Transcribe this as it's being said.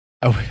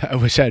I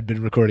wish I had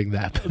been recording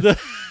that.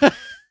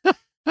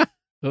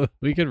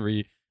 We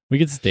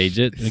could stage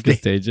it. We could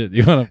stage it.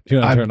 You want to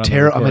turn on the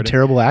recording? I'm a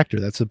terrible actor.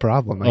 That's the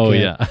problem.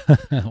 Yeah.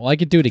 Well, I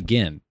could do it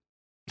again.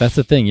 That's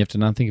the thing. You have to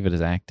not think of it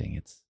as acting.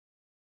 It's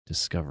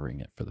discovering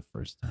it for the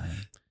first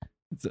time.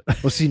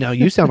 Well, see, now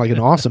you sound like an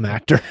awesome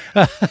actor.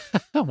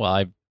 Well,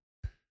 I'm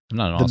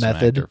not an awesome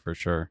actor for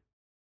sure.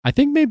 I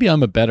think maybe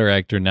I'm a better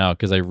actor now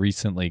because I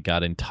recently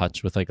got in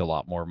touch with like a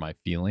lot more of my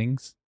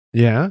feelings.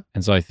 Yeah.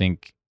 And so I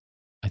think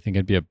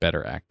I'd be a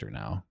better actor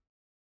now.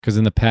 Because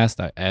in the past,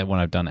 when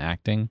I've done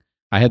acting,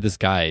 I had this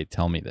guy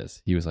tell me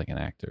this. He was like an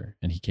actor,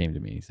 and he came to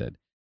me and he said,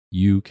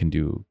 "You can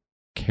do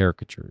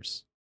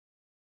caricatures,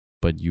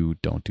 but you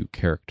don't do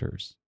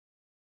characters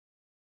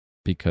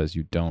because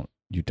you don't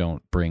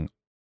bring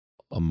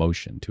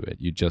emotion to it.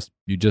 You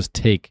just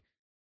take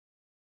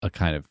a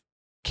kind of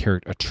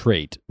a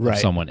trait of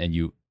someone and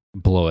you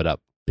blow it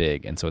up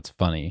big, and so it's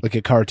funny, like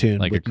a cartoon,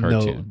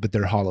 but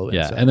they're hollow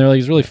inside. And they're like,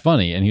 it's really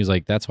funny." And he was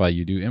like, "That's why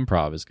you do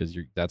improv, is because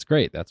that's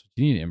great. That's what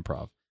you need,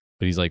 improv."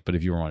 But he's like, "But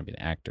if you want to be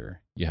an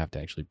actor, you have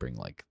to actually bring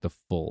like the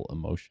full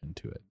emotion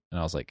to it." And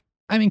I was like,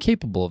 "I'm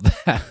incapable of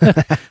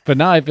that." But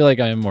now I feel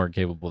like I am more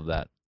capable of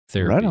that.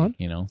 Therapy, right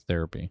on.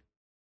 Therapy.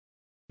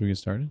 Should we get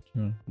started?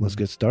 Let's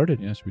get started.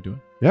 Yeah, should we do it?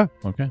 Yeah.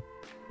 Okay.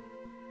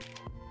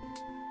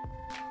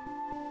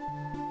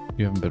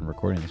 You haven't been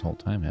recording this whole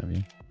time, have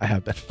you? I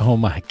have been. Oh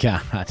my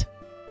God.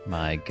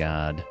 My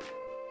God.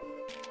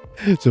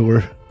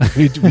 So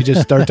we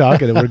just start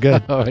talking and we're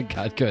good. Oh my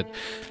God, good.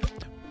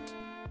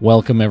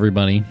 Welcome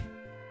everybody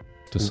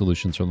to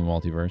Solutions from the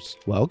Multiverse.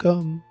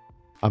 Welcome.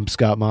 I'm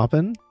Scott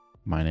Maupin.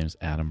 My name is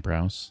Adam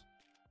Brous.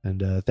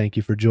 And thank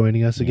you for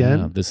joining us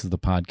again. This is the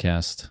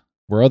podcast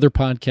where other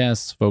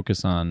podcasts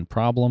focus on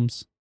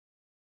problems.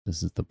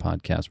 This is the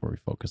podcast where we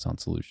focus on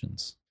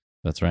solutions.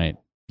 That's right.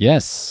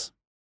 Yes.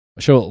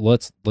 Should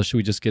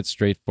we just get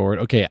straight forward?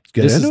 Okay,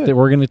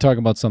 we're going to talk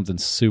about something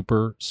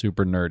super,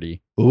 super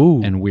nerdy.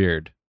 Ooh. And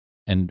weird.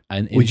 And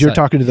you're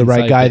talking to the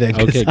right guy then,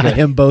 because I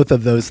am both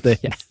of those things.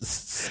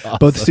 Yes. Awesome.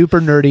 Both super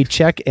nerdy,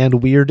 check,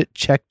 and weird,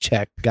 check.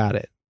 Got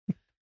it.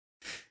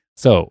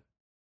 So,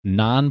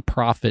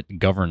 nonprofit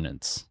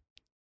governance.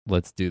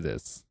 Let's do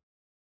this.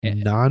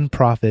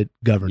 Nonprofit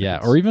governance. Yeah,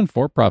 or even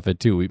for-profit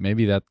too.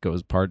 Maybe that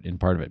goes part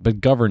of it.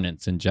 But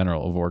governance in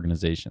general of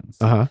organizations.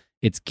 Uh-huh.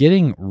 It's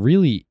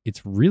really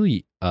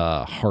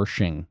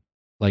harshing.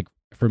 Like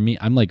for me,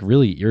 I'm like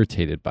really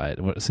irritated by it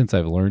since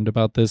I've learned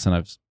about this, and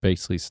I've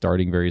basically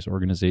starting various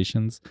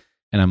organizations,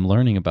 and I'm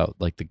learning about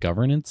like the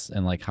governance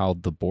and like how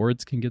the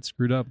boards can get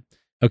screwed up.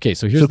 Okay,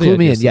 so here's clue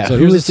me in. Yeah, so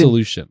here's the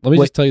solution. Let me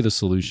just tell you the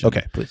solution.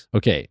 Okay, please.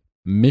 Okay,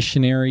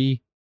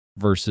 missionary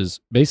versus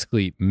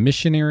basically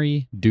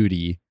missionary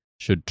duty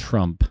should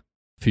trump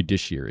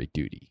fiduciary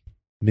duty.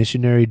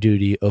 Missionary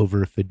duty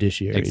over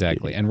fiduciary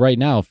exactly. duty. And right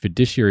now,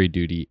 fiduciary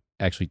duty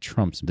actually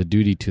trumps the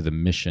duty to the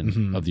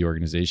mission of the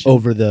organization.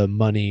 Over the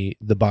money,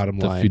 the bottom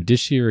line. The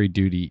fiduciary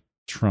duty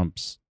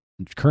trumps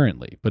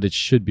currently, but it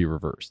should be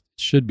reversed.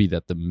 It should be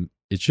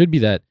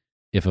that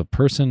if a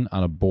person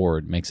on a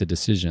board makes a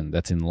decision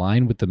that's in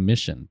line with the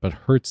mission but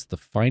hurts the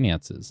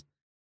finances,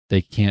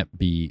 they can't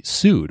be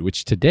sued,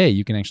 which today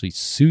you can actually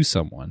sue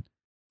someone.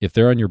 If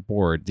they're on your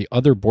board, the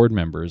other board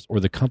members or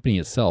the company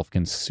itself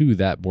can sue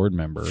that board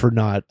member for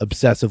not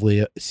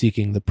obsessively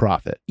seeking the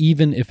profit,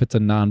 even if it's a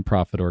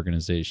nonprofit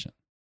organization,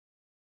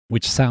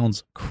 which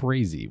sounds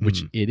crazy,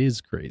 which it is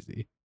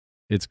crazy.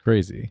 It's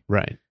crazy.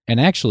 Right.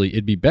 And actually,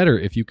 it'd be better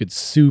if you could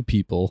sue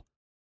people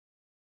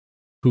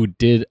who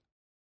did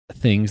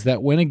things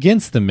that went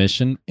against the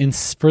mission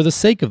for the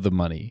sake of the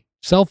money,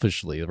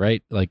 selfishly,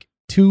 right? Like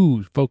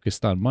too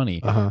focused on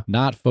money,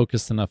 not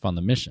focused enough on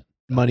the mission.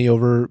 Money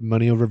over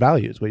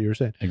value is what you were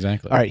saying.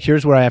 Exactly. All right,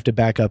 here's where I have to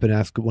back up and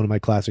ask one of my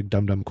classic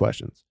dumb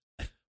questions.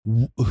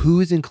 Who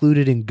is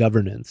included in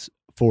governance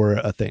for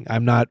a thing?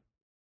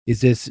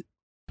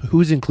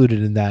 Who's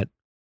included in that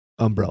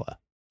umbrella?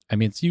 I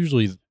mean,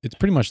 it's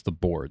pretty much the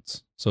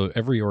boards. So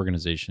every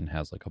organization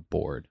has like a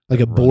board.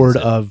 Like a board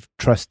of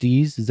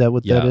trustees? Is that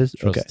what that is?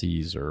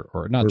 Trustees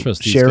or not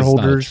trustees.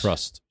 Shareholders? It's not a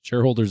trust.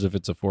 Shareholders if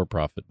it's a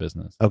for-profit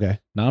business. Okay.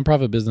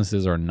 Nonprofit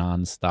businesses are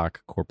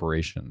non-stock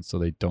corporations, so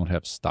they don't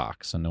have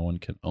stock, so no one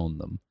can own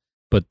them.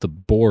 But the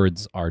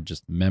boards are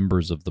just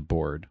members of the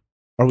board.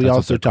 Are we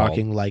also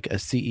talking like a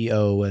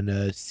CEO and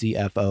a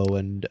CFO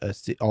and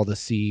all the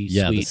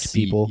C-suite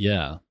people?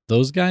 Yeah.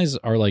 Those guys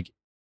are like,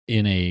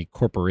 in a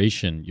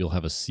corporation, you'll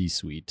have a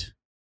C-suite,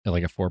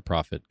 like a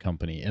for-profit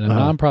company. In a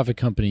nonprofit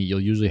company, you'll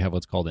usually have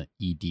what's called an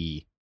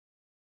ED,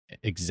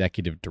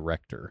 executive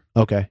director.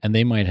 Okay. And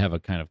they might have a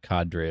kind of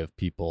cadre of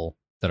people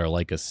that are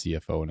like a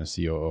CFO and a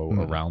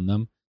COO around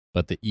them,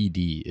 but the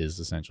ED is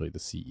essentially the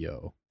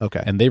CEO.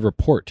 Okay. And they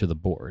report to the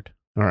board.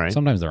 All right.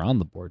 Sometimes they're on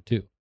the board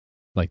too.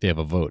 Like they have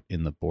a vote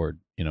in the board,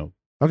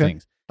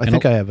 things. I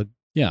think I have a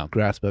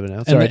grasp of it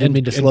now. Sorry, I didn't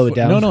mean to slow it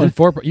down. No.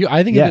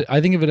 I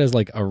think of it as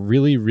like a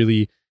really,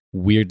 really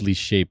weirdly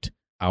shaped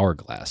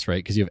hourglass, right?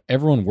 Because you have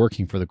everyone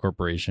working for the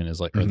corporation is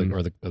like, or the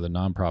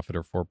nonprofit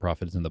or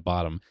for-profit is in the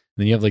bottom. And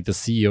then you have like the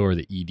CEO or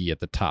the ED at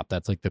the top.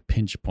 That's like the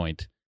pinch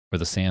point where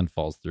the sand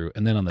falls through.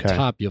 And then on the Okay.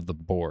 top, you have the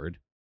board.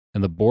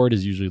 And the board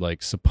is usually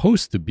like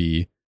supposed to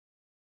be,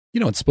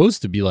 it's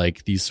supposed to be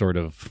like these sort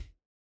of,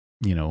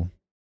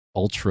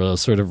 ultra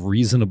sort of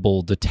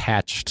reasonable,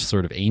 detached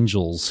sort of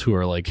angels who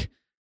are like,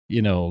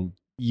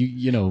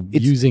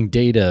 using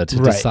data to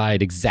Right.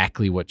 decide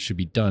exactly what should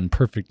be done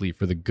perfectly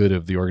for the good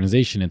of the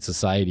organization and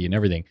society and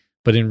everything.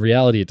 But in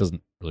reality, it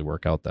doesn't really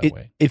work out that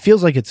way. It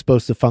feels like it's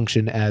supposed to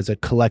function as a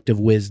collective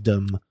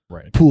wisdom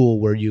Right. pool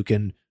where you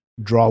can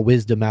draw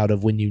wisdom out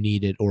of when you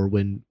need it or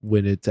when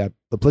it's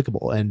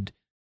applicable. And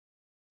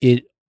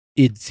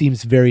it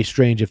seems very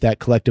strange if that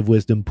collective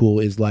wisdom pool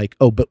is like,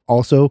 oh, but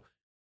also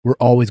we're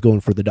always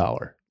going for the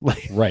dollar.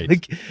 Like,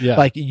 Right. Yeah.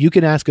 Like you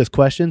can ask us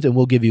questions and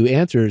we'll give you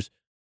answers.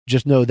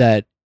 Just know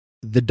that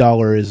the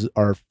dollar is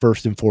our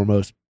first and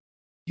foremost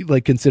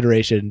like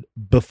consideration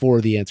before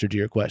the answer to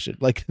your question.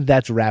 Like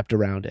that's wrapped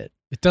around it.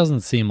 It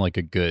doesn't seem like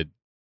a good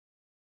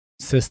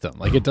system.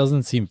 Like it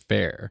doesn't seem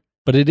fair,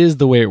 but it is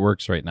the way it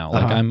works right now.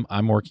 Like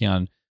I'm working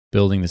on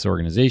building this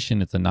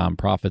organization. It's a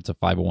nonprofit. It's a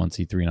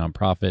 501c3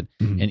 nonprofit.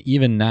 Mhm. And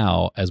even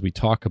now, as we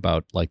talk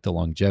about like the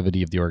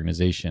longevity of the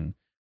organization,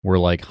 we're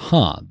like,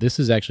 this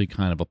is actually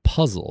kind of a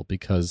puzzle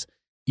because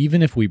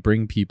even if we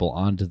bring people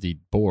onto the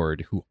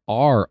board who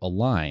are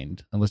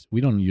aligned, unless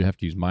you have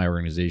to use my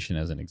organization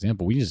as an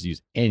example, we just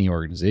use any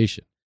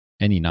organization,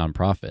 any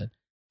nonprofit.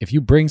 If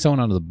you bring someone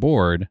onto the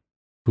board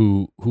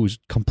who's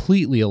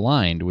completely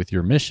aligned with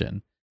your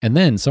mission, and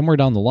then somewhere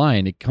down the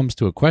line it comes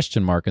to a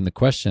question mark, and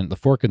the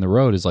fork in the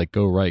road is like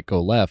go right,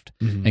 go left,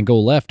 Mhm. and go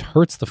left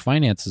hurts the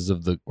finances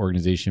of the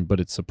organization, but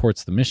it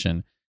supports the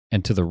mission,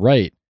 and to the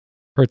right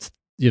hurts,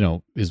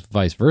 is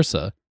vice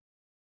versa.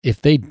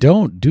 If they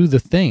don't do the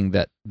thing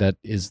that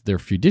is their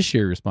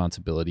fiduciary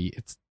responsibility,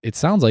 it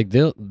sounds like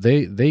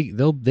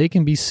they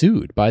can be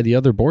sued by the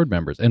other board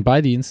members and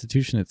by the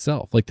institution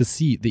itself. Like the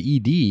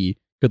ED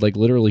could like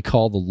literally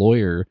call the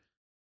lawyer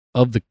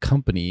of the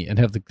company and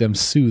have them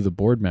sue the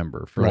board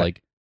member for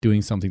like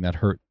doing something that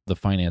hurt the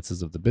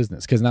finances of the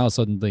business. Because now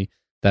suddenly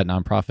that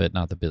nonprofit,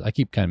 not the business, I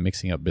keep kind of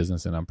mixing up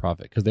business and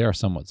nonprofit because they are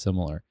somewhat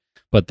similar.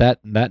 But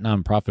that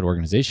nonprofit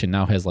organization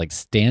now has like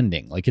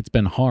standing, like it's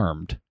been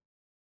harmed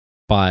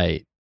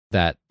by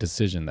that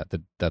decision that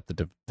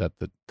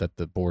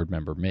the board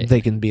member made.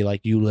 They can be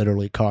like, you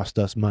literally cost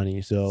us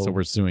money, so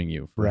we're suing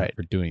you for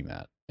doing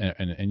that.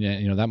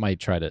 And that might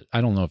try to,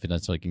 I don't know if it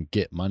necessarily can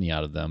get money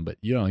out of them, but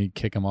you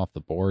kick them off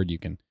the board. You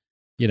can,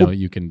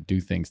 you can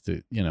do things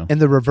to,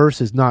 And the reverse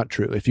is not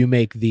true. If you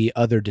make the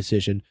other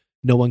decision,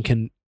 no one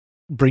can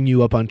bring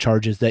you up on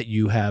charges that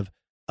you have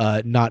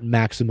not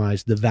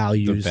maximized the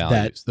values,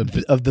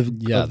 of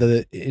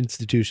the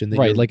institution. That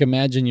right. Like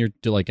imagine you're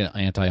like an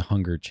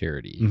anti-hunger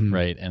charity, Mhm.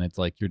 right? And it's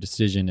like your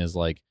decision is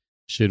like,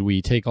 should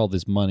we take all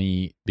this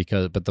money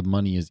but the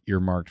money is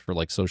earmarked for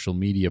like social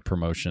media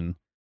promotion,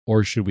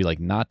 or should we like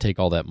not take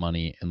all that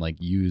money and like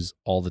use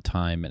all the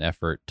time and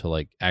effort to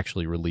like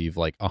actually relieve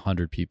like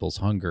 100 people's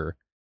hunger?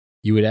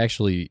 You would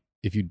actually,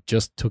 if you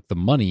just took the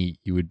money,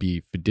 you would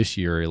be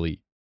fiduciarily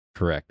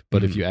correct.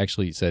 But if you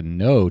actually said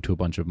no to a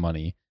bunch of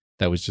money,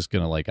 that was just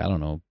going to like, I don't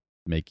know,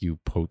 make you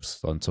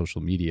post on social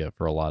media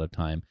for a lot of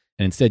time.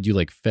 And instead you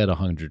like fed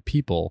 100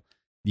 people,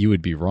 you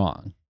would be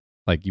wrong.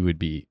 Like you would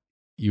be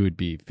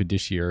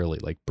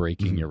fiduciarily like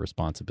breaking your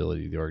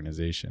responsibility to the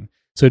organization.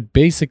 So it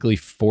basically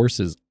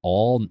forces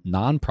all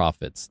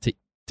nonprofits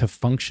to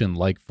function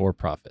like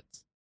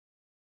for-profits.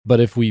 But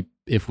if we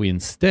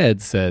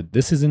instead said,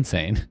 this is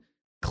insane,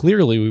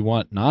 clearly we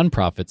want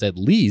nonprofits at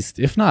least,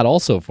 if not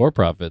also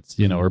for-profits,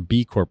 or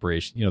B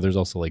corporation. There's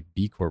also like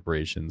B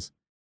corporations,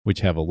 which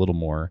have a little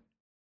more,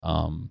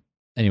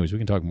 anyways, we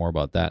can talk more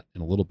about that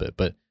in a little bit.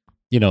 But,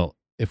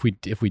 if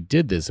we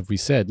did this, if we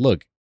said,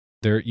 look,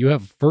 you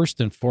have first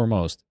and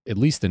foremost, at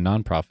least in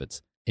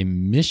nonprofits, a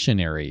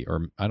missionary,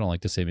 or I don't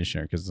like to say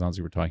missionary because it sounds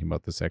like we're talking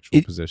about the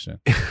sexual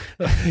position.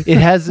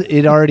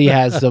 It already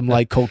has some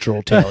like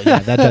cultural tail. Yeah,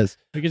 that does.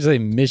 We could say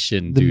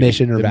mission The duty,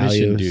 mission or the values.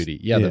 mission duty.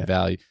 Yeah, the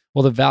value.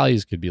 Well, the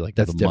values could be like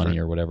That's the money different.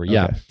 or whatever. Okay.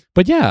 Yeah.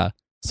 But yeah,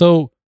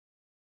 so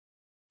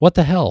what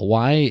the hell?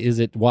 Why is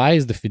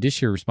the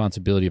fiduciary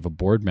responsibility of a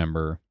board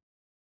member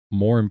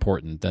more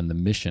important than the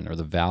mission or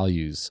the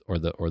values or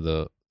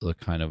the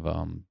kind of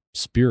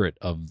spirit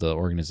of the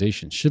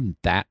organization? Shouldn't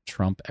that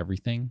trump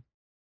everything?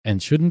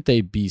 And shouldn't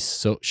it be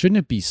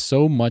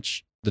so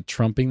much the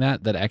trumping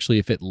that actually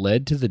if it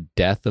led to the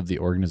death of the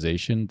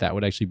organization, that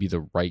would actually be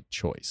the right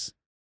choice?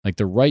 Like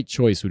the right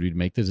choice would be to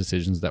make the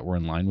decisions that were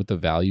in line with the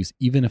values,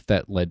 even if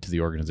that led to the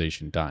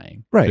organization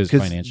dying. Right. Because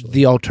financially,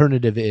 the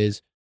alternative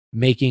is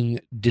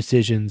making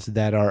decisions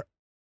that are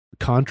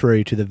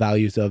contrary to the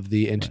values of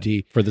the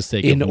entity for the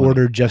sake in of money.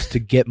 order just to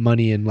get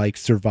money and like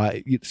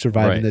survive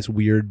in this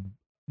weird,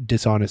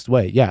 dishonest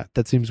way. Yeah,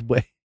 that seems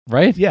way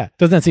right. Yeah,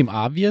 doesn't that seem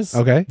obvious?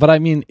 Okay, but I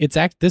mean,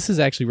 this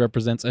actually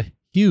represents a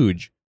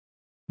huge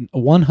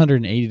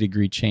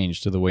 180-degree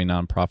change to the way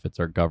nonprofits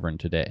are governed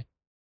today.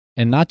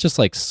 And not just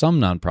like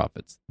some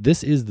nonprofits.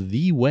 This is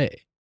the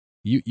way.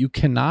 You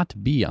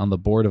cannot be on the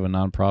board of a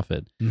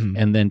nonprofit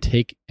and then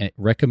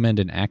recommend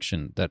an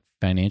action that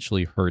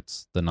financially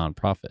hurts the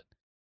nonprofit.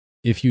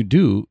 if you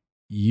do,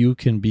 you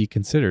can be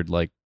considered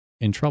like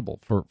in trouble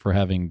for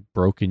having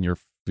broken your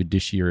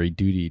fiduciary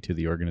duty to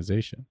the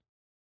organization.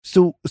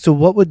 So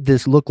what would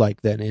this look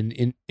like then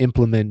in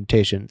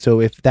implementation? So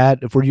if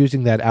we're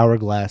using that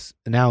hourglass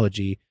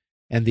analogy,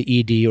 and the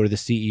ED or the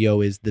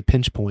CEO is the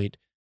pinch point,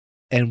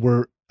 and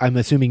I'm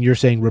assuming you're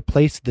saying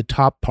replace the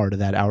top part of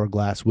that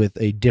hourglass with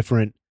a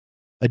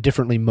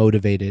differently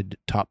motivated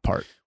top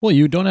part. Well,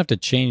 you don't have to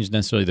change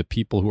necessarily the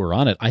people who are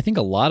on it. I think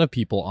a lot of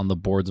people on the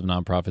boards of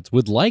nonprofits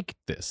would like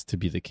this to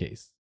be the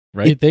case,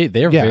 right?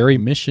 They're very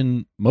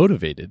mission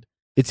motivated.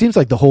 It seems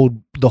like the whole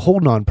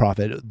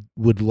nonprofit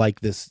would like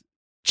this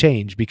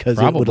change because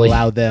it would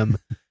allow them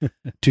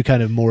to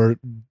kind of more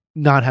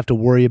not have to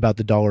worry about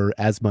the dollar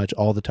as much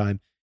all the time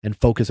and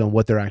focus on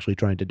what they're actually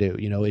trying to do.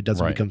 It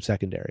doesn't become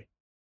secondary.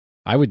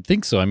 I would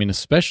think so. I mean,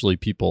 especially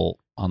people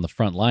on the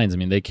front lines. I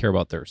mean, they care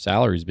about their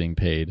salaries being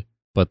paid,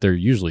 but they're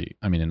usually,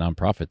 I mean, in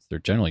nonprofits, they're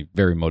generally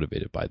very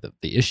motivated by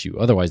the issue.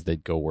 Otherwise,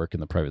 they'd go work in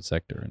the private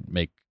sector and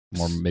make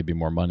maybe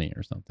more money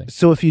or something.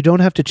 So if you don't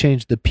have to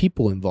change the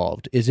people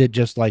involved, is it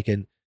just like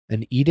an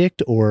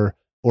edict or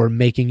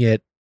making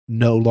it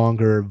no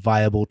longer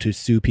viable to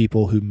sue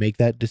people who make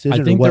that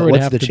decision? I think there would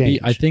have to be.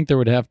 I think there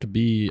would have to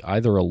be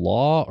either a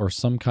law or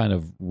some kind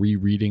of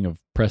rereading of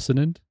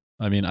precedent.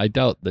 I mean, I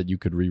doubt that you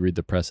could reread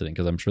the precedent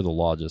because I'm sure the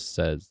law just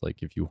says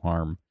like if you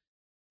harm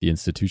the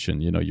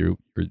institution, you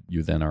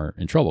then are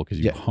in trouble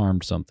because you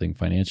harmed something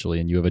financially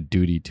and you have a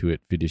duty to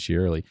it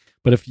fiduciarily.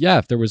 But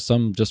if there was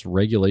some just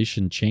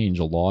regulation change,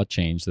 a law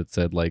change that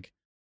said like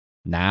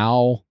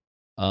now,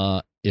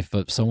 if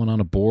someone on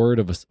a board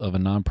of a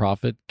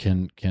nonprofit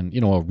can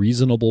a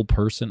reasonable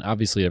person,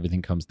 obviously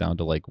everything comes down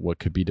to like what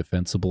could be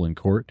defensible in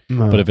court.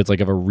 But if it's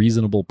like if a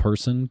reasonable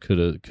person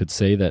could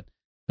say that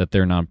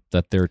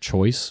their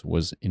choice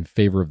was in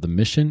favor of the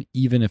mission,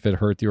 even if it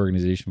hurt the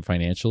organization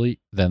financially,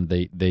 then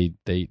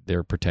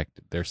they're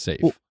protected, they're safe.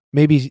 Well,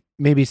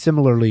 maybe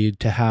similarly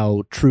to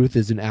how truth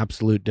is an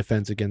absolute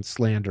defense against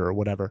slander or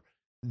whatever,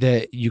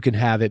 that you can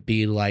have it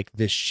be like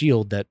this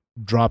shield that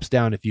drops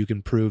down if you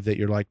can prove that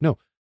you're like, no,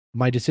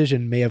 my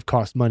decision may have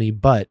cost money,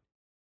 but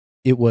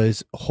it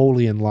was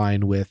wholly in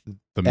line with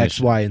the X,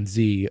 mission. Y, and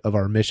Z of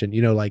our mission.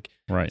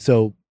 Right.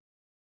 So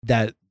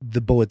that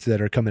the bullets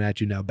that are coming at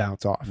you now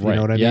bounce off. You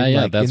know what I mean?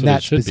 Yeah, that's in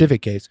that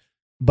specific case.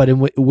 But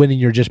when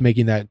you're just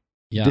making that,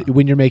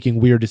 when you're making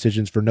weird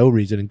decisions for no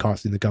reason and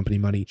costing the company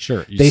money,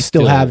 sure, they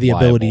still have the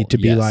ability to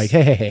be like,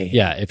 hey,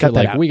 yeah. If you're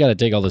like, we got to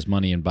take all this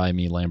money and buy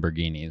me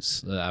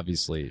Lamborghinis,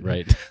 obviously,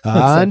 right?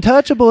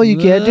 Untouchable, you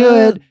can't do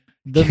it.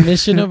 The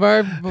mission of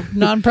our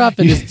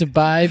nonprofit is to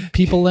buy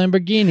people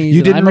Lamborghinis.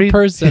 You didn't I'm a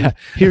person. Yeah.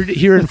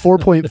 Here in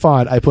 4-point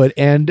font, I put,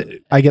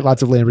 and I get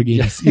lots of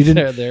Lamborghinis. You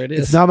didn't. There it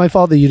is. It's not my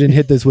fault that you didn't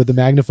hit this with a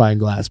magnifying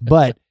glass,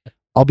 but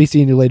I'll be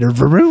seeing you later.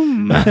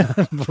 Vroom.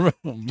 That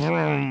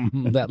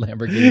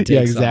Lamborghini takes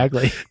Yeah,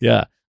 exactly. off.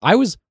 Yeah. I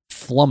was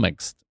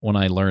flummoxed when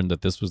I learned that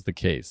this was the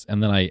case.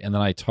 And then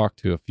I talked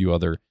to a few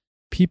other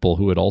people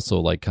who had also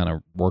like kind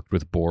of worked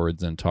with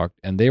boards and talked,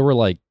 and they were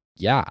like,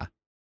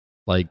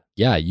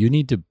 you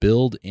need to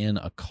build in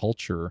a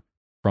culture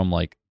from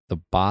like the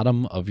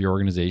bottom of your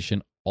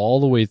organization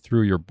all the way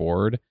through your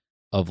board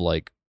of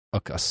like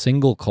a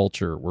single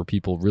culture where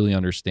people really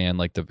understand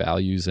like the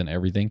values and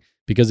everything.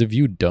 Because if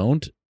you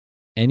don't,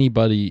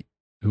 anybody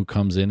who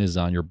comes in is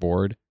on your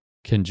board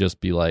can just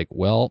be like,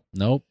 well,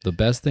 nope, the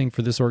best thing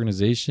for this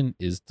organization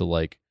is to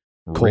like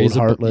cold,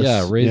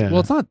 heartless. Well,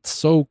 it's not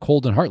so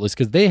cold and heartless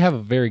because they have a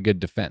very good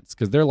defense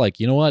because they're like,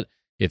 you know what?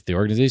 If the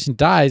organization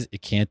dies,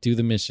 it can't do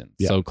the mission.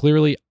 Yeah. So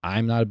clearly,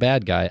 I'm not a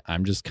bad guy.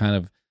 I'm just kind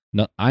of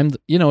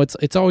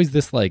it's always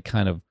this like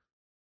kind of,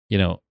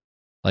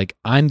 like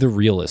I'm the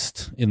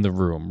realist in the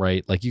room,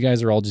 right? Like you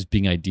guys are all just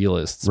being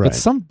idealists, right.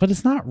 But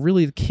it's not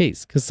really the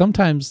case because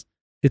sometimes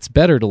it's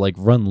better to like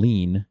run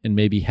lean and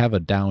maybe have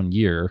a down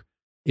year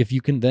if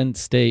you can then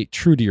stay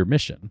true to your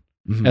mission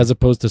as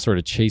opposed to sort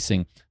of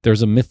chasing.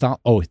 There's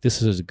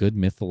this is a good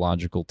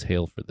mythological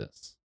tale for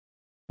this.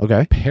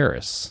 Okay,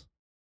 Paris.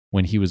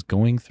 When he was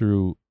going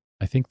through,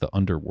 I think, the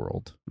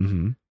underworld,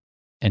 and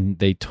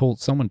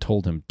someone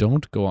told him,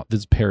 don't go out. This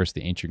is Paris,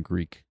 the ancient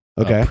Greek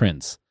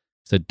prince,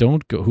 said,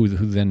 don't go, who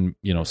then,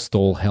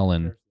 stole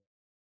Helen.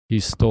 He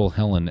stole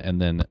Helen,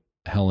 and then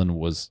Helen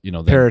was,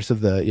 Paris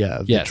of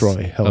the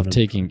Troy. Helen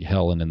taking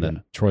Helen, and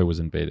then Troy was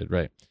invaded,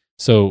 right?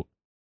 So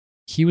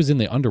he was in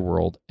the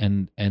underworld,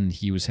 and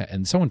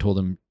someone told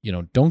him,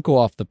 don't go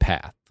off the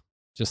path.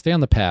 Just stay on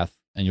the path,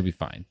 and you'll be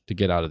fine to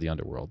get out of the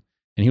underworld.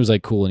 And he was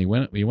like, cool, and he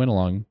went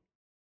along.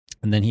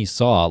 And then he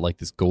saw like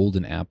this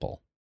golden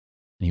apple.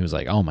 And he was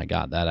like, oh my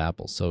God, that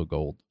apple's so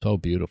so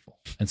beautiful.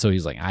 And so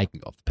he's like, I can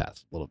go off the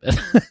path a little bit.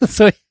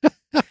 So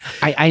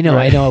I know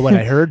what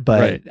I heard,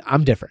 but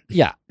I'm different.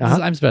 Yeah,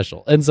 I'm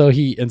special. And so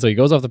he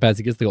goes off the path,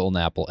 he gets the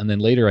golden apple. And then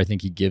later I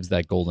think he gives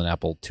that golden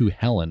apple to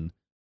Helen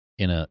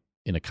in a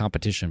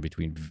competition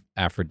between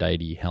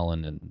Aphrodite,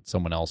 Helen, and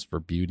someone else for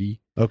beauty.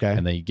 Okay.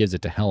 And then he gives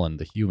it to Helen,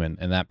 the human,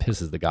 and that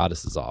pisses the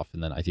goddesses off.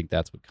 And then I think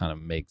that's what kind of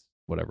makes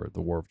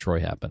the War of Troy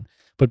happen.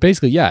 But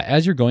basically,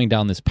 as you're going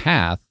down this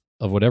path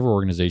of whatever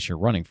organization you're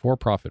running,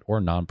 for-profit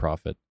or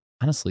non-profit,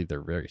 honestly,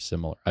 they're very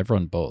similar. I've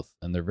run both,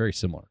 and they're very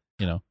similar,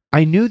 you know?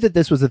 I knew that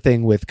this was a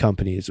thing with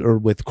companies or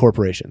with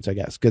corporations, I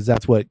guess, because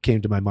that's what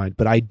came to my mind.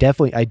 But I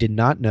did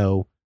not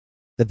know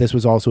that this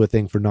was also a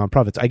thing for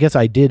nonprofits. I guess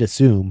I did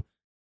assume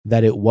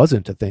that it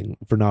wasn't a thing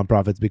for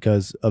nonprofits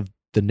because of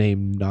the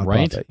name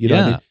nonprofit. Right? You know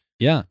what I mean?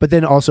 Yeah. But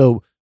then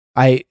also,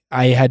 I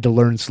had to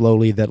learn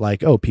slowly that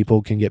like, oh,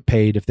 people can get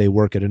paid if they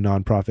work at a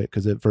nonprofit,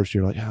 because at first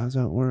you're like, how does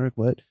that work?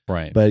 What?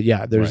 Right. But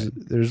yeah, there's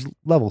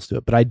levels to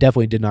it. But I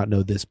definitely did not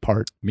know this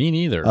part. Me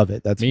neither. Of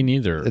it. Me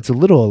neither. It's a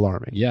little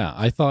alarming. Yeah,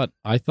 I thought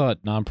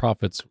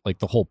nonprofits, like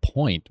the whole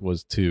point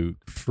was to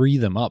free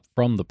them up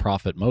from the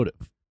profit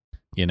motive,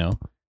 you know?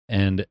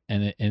 And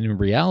in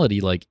reality,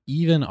 like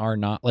even are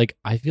not like,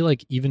 I feel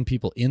like even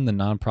people in the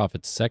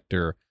nonprofit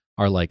sector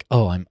are like,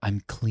 oh,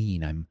 I'm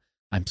clean.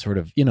 I'm sort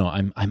of, you know,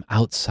 I'm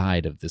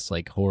outside of this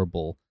like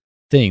horrible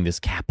thing, this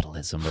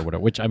capitalism or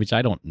whatever, which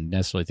I don't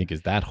necessarily think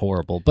is that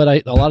horrible.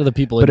 But a lot of the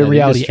people, but in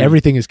reality, industry,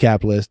 everything is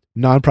capitalist.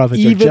 Nonprofits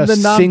even are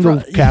just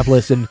single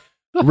capitalists, and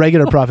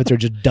regular profits are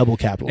just double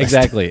capitalist.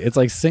 Exactly. It's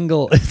like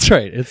single. It's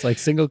right. It's like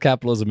single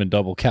capitalism and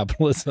double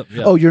capitalism.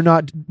 Yeah. Oh, you're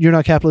not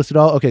capitalist at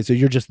all. Okay, so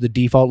you're just the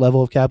default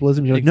level of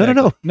capitalism. You're like,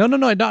 exactly. No,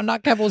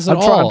 not capitalist at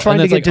all. I'm trying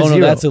to get to zero. No,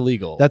 that's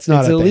illegal. That's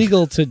not. It's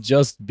illegal to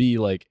just be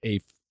like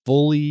a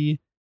fully,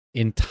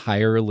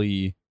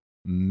 entirely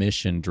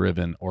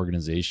mission-driven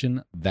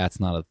organization. That's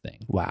not a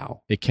thing.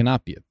 Wow. It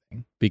cannot be a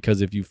thing,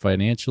 because if you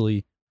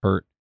financially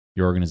hurt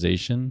your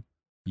organization,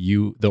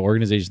 the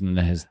organization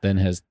then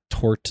has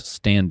tort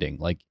standing.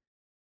 Like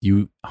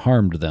you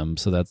harmed them,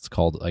 so that's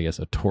called, I guess,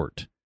 a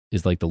tort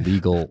is like the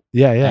legal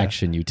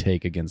action you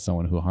take against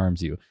someone who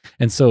harms you.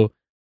 And so,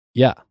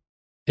 yeah,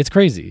 it's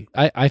crazy.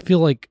 I feel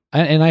like,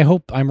 and I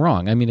hope I'm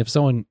wrong. I mean, if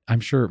someone,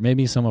 I'm sure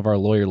maybe some of our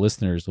lawyer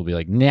listeners will be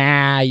like,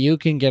 nah, you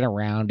can get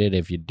around it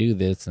if you do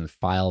this and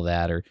file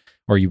that,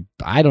 or you,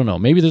 I don't know,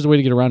 maybe there's a way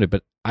to get around it.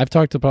 But I've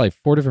talked to probably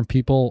 4 different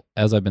people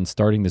as I've been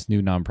starting this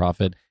new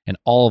nonprofit, and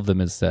all of them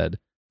has said,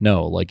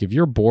 no, like if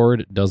your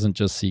board doesn't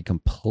just see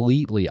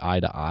completely eye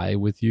to eye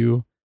with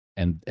you,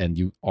 and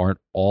you aren't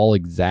all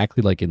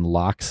exactly like in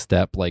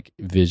lockstep, like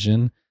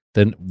vision,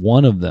 then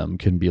one of them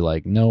can be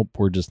like, nope,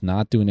 we're just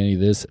not doing any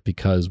of this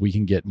because we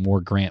can get more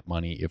grant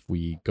money if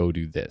we go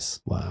do this.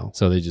 Wow.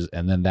 So they just,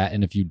 and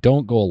if you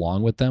don't go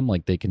along with them,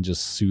 like they can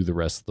just sue the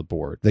rest of the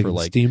board. They can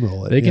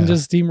steamroll it. They can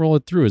just steamroll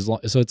it through so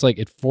it's like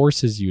it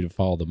forces you to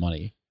follow the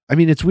money. I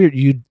mean, it's weird.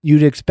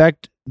 You'd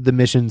expect the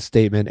mission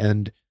statement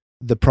and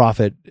the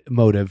profit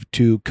motive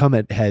to come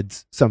at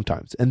heads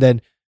sometimes. And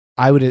then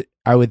I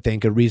would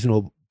think a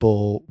reasonable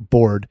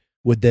board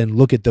would then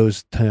look at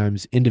those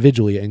times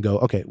individually and go,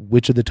 okay,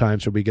 which of the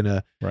times are we going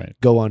to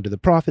go onto the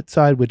profit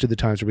side? Which of the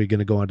times are we going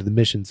to go onto the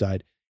mission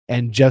side?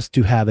 And just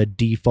to have a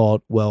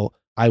default, well,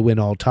 I win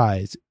all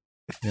ties,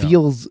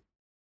 feels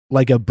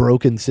like a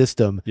broken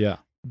system. Yeah.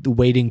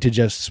 Waiting to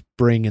just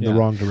spring in the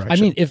wrong direction. I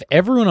mean, if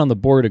everyone on the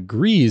board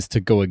agrees to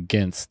go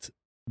against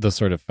the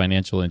sort of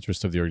financial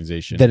interest of the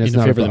organization then it's in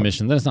not favor of the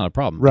mission, then it's not a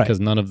problem, right? Because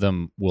none of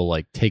them will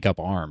like take up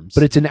arms.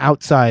 But it's an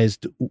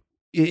outsized.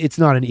 It's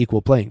not an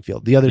equal playing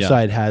field. The other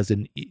side has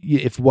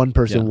if one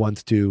person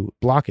wants to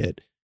block it,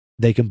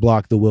 they can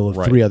block the will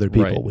of 3 other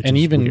people, which and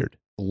is even weird.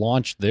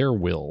 Launch their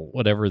will,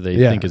 whatever they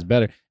think is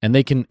better, and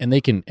they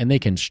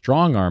can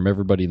strong arm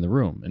everybody in the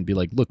room and be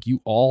like, look,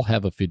 you all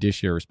have a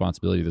fiduciary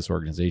responsibility to this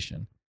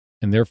organization,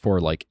 and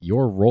therefore, like,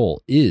 your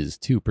role is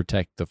to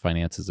protect the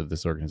finances of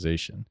this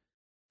organization.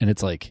 And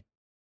it's like,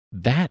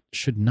 that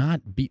should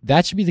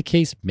be the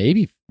case.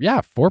 Maybe,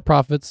 for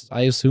profits,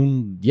 I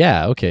assume,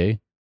 okay.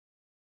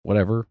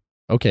 Whatever.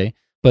 Okay.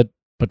 But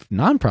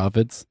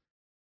nonprofits,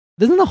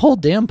 isn't the whole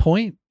damn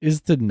point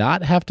is to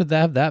not have to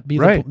have that be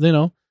right.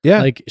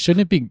 Like,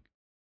 shouldn't it be?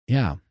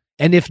 Yeah.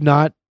 And if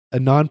not a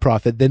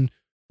nonprofit, then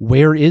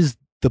where is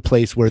the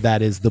place where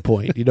that is the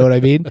point? You know what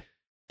I mean?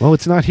 Well,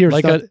 it's not here.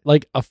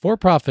 Like a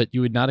for-profit,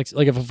 you would not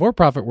like if a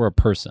for-profit were a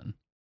person,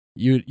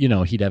 you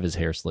know, he'd have his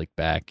hair slicked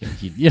back and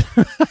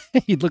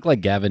he'd look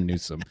like Gavin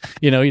Newsom.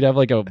 You know, he'd have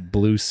like a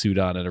blue suit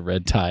on and a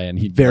red tie, and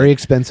he'd very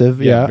expensive,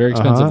 very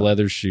expensive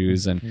leather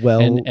shoes, and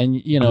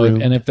you know,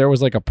 and if there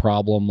was like a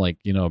problem, like,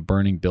 you know, a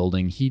burning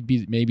building, he'd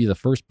be maybe the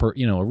first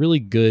a really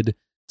good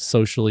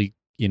socially,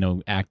 you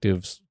know,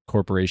 active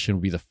corporation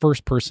would be the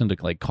first person to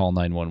like call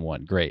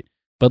 911. Great.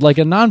 But like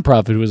a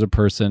nonprofit who is a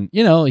person,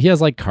 you know, he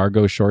has like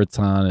cargo shorts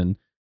on and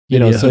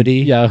maybe a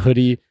hoodie. Yeah,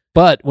 hoodie.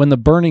 But when the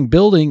burning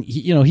building,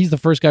 he's the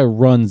first guy who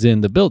runs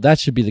in the build. That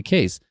should be the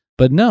case.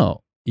 But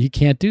no, he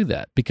can't do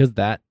that because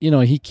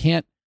he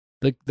can't.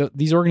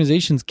 These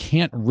organizations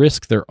can't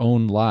risk their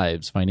own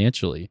lives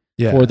financially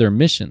for their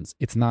missions.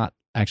 It's not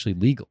actually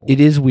legal. It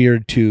is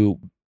weird to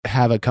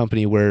have a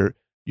company where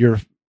you're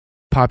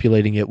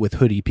populating it with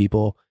hoodie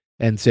people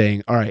and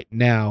saying, all right,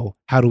 now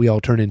how do we all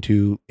turn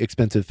into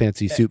expensive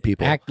fancy suit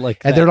people? Act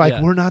like and that, they're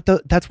like, we're not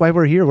that's why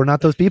we're here. We're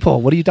not those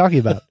people. What are you talking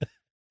about?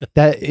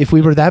 That if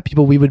we were that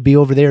people, we would be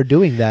over there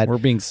doing that. We're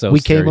being so we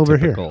came over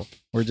here.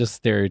 We're just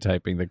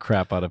stereotyping the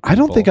crap out of people. I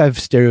don't think I've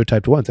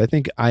stereotyped once. I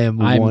think I am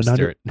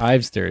 100.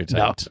 I've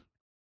stereotyped.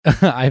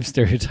 I've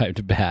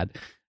stereotyped bad.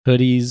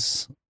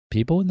 Hoodies.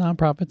 People with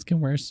nonprofits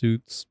can wear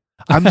suits.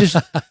 I'm just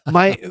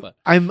But,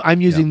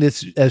 I'm using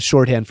this as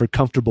shorthand for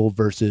comfortable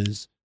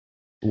versus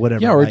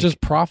whatever. yeah, or like,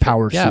 just profit.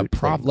 power Yeah, suit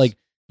things. like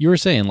you were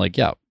saying, like,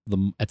 yeah,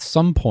 at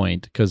some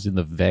point, because in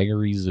the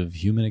vagaries of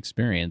human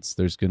experience,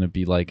 there's going to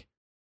be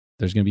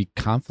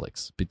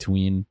conflicts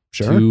between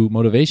Sure. two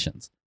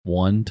motivations.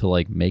 One, to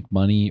like make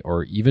money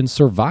or even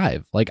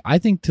survive. Like, I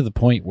think to the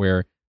point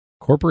where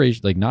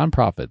corporations, like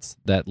nonprofits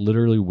that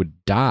literally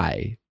would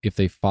die if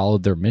they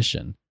followed their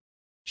mission,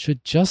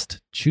 should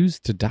just choose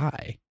to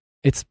die.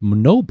 It's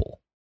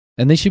noble.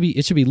 And it should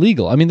be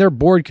legal. I mean, their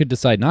board could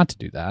decide not to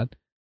do that,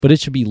 but it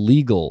should be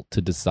legal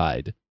to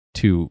decide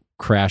to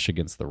crash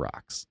against the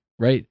rocks,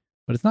 right?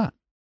 But it's not.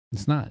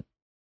 It's not.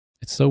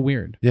 It's so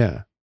weird.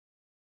 Yeah.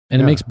 And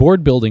Yeah. it makes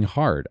board building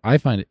hard. I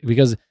find it,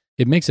 because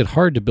it makes it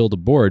hard to build a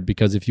board,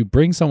 because if you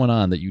bring someone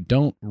on that you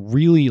don't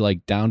really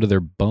like down to their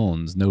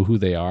bones know who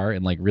they are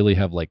and like really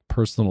have like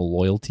personal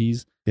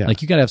loyalties, Yeah.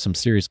 like you got to have some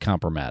serious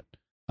compromise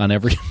on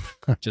every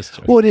just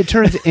joking. Well, and it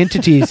turns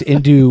entities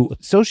into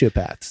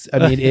sociopaths.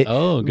 I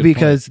mean, good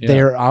because point. Yeah.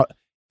 they're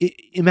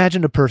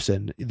imagine a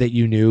person that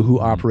you knew who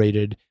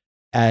operated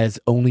as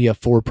only a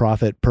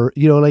for-profit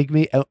like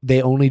me,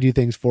 they only do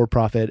things for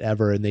profit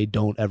ever, and they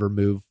don't ever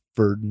move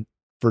for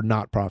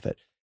not profit.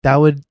 That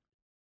would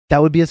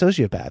be a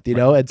sociopath, you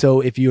know? And so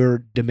if you're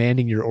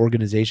demanding your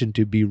organization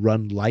to be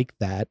run like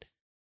that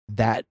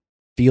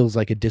feels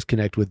like a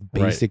disconnect with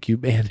basic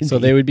humanity. So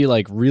they would be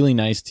like really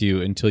nice to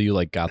you until you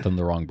like got them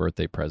the wrong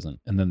birthday present,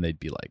 and then they'd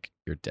be like,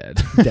 "You're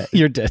dead.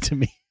 You're dead to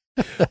me."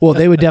 Well,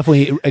 they would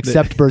definitely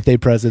accept birthday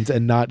presents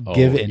and not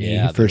give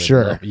any for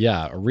sure.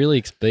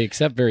 They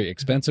accept very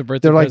expensive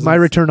birthday They're like, presents. my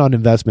return on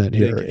investment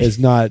here is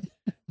not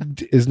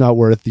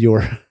worth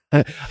your.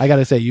 I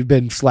gotta say, you've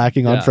been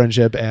slacking on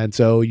friendship, and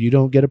so you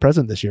don't get a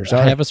present this year.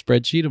 Sorry. I have a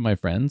spreadsheet of my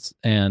friends,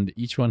 and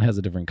each one has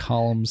a different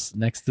columns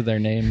next to their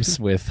names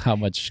with how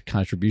much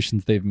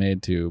contributions they've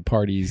made to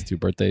parties, to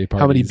birthday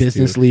parties, how many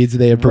business leads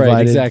they have provided.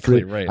 Right,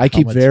 exactly. Right. I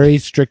keep very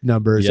strict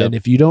numbers, and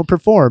if you don't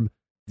perform,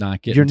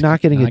 you're not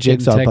getting a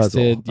jigsaw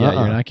puzzle. Yeah,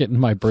 you're not getting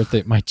my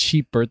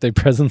cheap birthday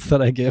presents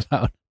that I give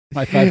out.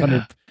 My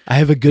 500. I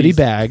have a goodie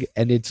bag,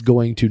 and it's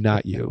going to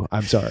not you.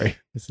 I'm sorry.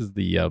 This is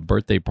the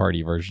birthday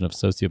party version of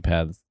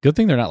sociopaths. Good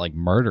thing they're not like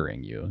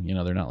murdering you. You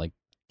know, they're not like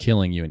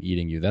killing you and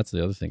eating you. That's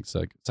the other thing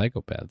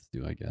psychopaths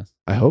do, I guess.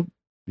 I hope.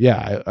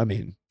 Yeah, I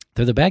mean,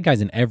 they're the bad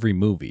guys in every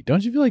movie.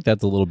 Don't you feel like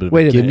that's a little bit of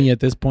a gimme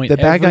at this point? The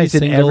bad guys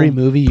in every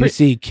movie you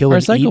see kill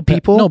and eat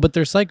people? No, but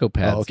they're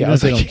psychopaths. Oh, okay.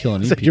 They don't kill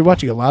and eat people. You're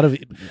watching a lot of.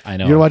 I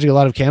know. You're watching a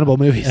lot of cannibal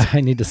movies.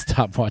 I need to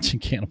stop watching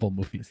cannibal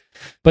movies.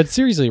 But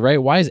seriously,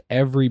 right? Why is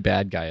every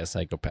bad guy a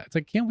psychopath? It's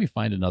like, can't we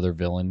find another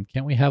villain?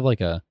 Can't we have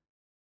like a,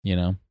 you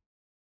know?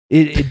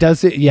 It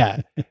does it,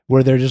 yeah.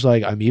 Where they're just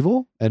like, I'm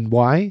evil, and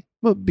why?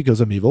 Well, because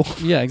I'm evil.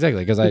 Yeah,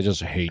 exactly. Because I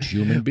just hate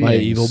human beings. My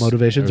evil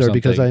motivations are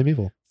because I am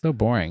evil. So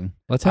boring.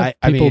 Let's have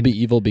people be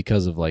evil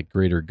because of like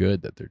greater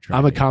good that they're trying.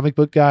 I'm a comic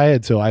book guy,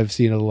 and so I've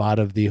seen a lot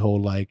of the whole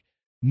like,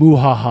 moo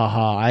ha ha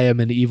ha, I am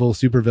an evil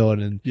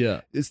supervillain, and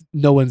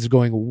no one's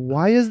going,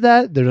 why is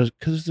that? They're just,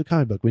 because it's a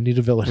comic book. We need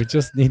a villain. We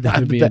just need them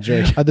to be a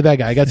jerk. I'm the bad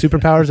guy. I got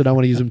superpowers, and I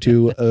want to use them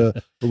to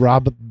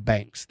rob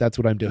banks. That's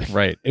what I'm doing.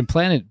 Right. And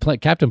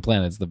Captain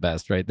Planet's the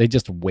best, right? They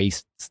just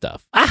waste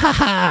stuff. Ah ha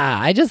ha!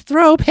 I just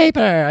throw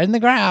paper in the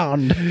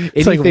ground.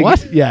 It's like,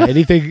 what? Yeah,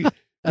 anything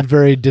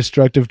very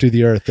destructive to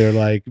the earth. They're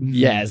like,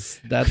 yes,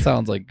 that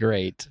sounds like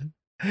great.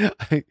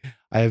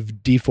 I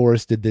have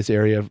deforested this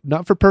area,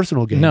 not for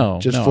personal gain,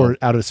 for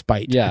out of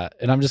spite. Yeah,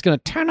 and I'm just going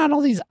to turn on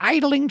all these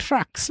idling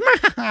trucks.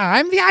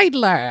 I'm the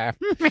idler.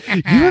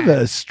 You have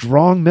a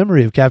strong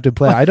memory of Captain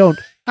Planet. I don't.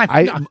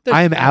 I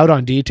am out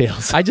on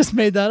details. I just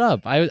made that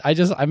up.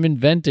 I'm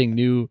inventing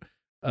new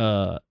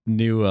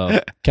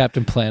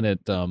Captain Planet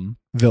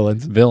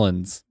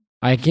villains.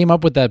 I came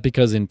up with that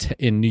because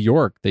in New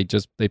York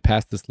they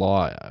passed this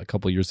law a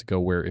couple of years ago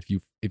where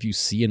if you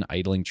see an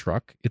idling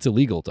truck, it's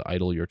illegal to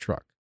idle your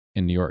truck.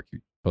 In New York,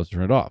 you're supposed to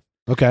turn it off.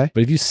 Okay.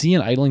 But if you see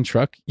an idling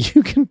truck,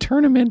 you can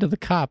turn them into the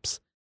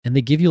cops and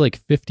they give you like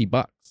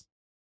 $50.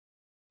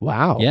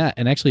 Wow. Yeah.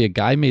 And actually a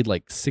guy made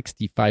like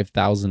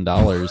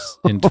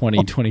 $65,000 in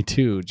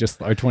 2022, or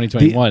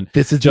 2021.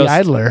 This is the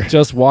idler.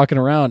 Just walking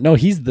around. No,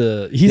 he's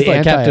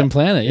like Captain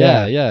Planet.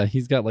 Yeah. Yeah.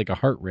 He's got like a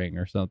heart ring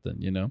or something,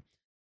 you know?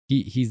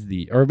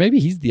 Or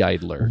maybe he's the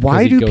idler.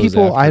 Why do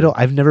people idle?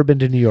 I've never been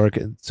to New York,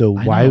 so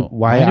why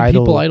do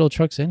idle? People idle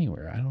trucks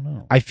anywhere? I don't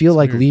know. I feel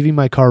like leaving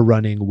my car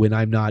running when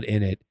I'm not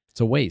in it. It's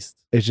a waste.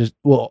 It's just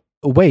a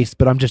waste.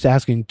 But I'm just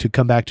asking to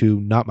come back to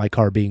not my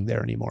car being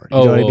there anymore. You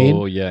know what I mean?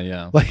 Oh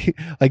yeah.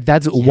 Like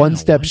that's one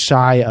step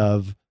shy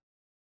of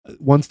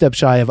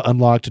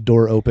unlocked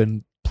door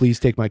open. Please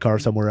take my car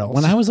somewhere else.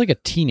 When I was like a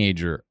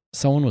teenager,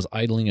 someone was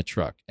idling a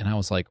truck, and I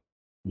was like,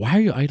 why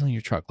are you idling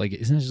your truck? Like,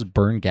 isn't it just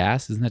burn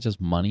gas? Isn't that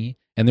just money?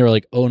 And they were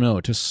like, oh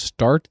no, to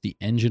start the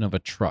engine of a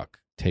truck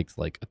takes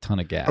like a ton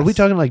of gas. Are we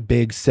talking like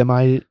big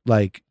semi,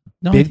 like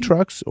big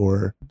trucks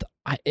or?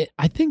 I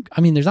think,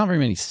 there's not very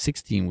many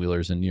 16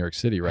 wheelers in New York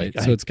City, right?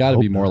 So it's got to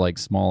be more like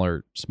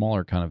smaller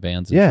kind of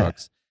vans and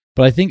trucks.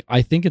 But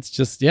I think it's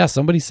just,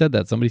 somebody said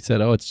that. Somebody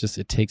said, oh,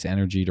 it takes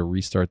energy to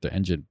restart the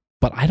engine.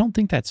 But I don't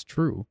think that's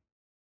true.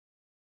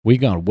 We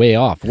gone way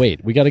off.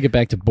 Wait, we got to get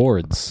back to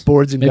boards.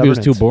 Boards and maybe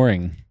governance. It was too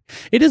boring.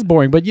 It is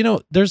boring, but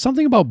there's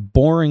something about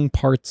boring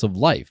parts of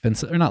life,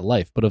 or not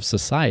life, but of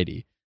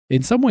society.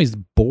 In some ways,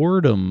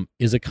 boredom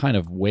is a kind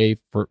of way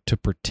to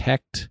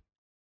protect,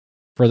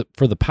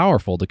 for the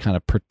powerful to kind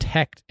of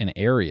protect an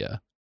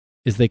area,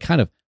 is they kind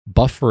of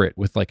buffer it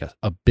with like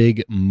a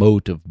big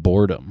moat of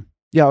boredom.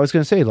 Yeah, I was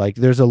going to say, like,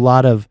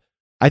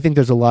 I think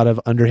there's a lot of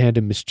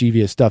underhanded,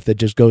 mischievous stuff that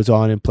just goes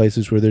on in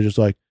places where they're just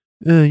like,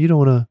 you don't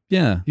want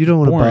to, you don't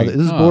want to bother.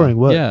 This is boring.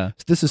 What? Yeah.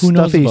 This is Who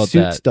knows stuffy about suit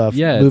that? stuff,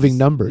 Yeah, moving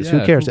numbers.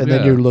 Who cares? And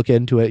then you look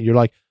into it, and you're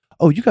like,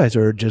 oh, you guys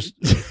are just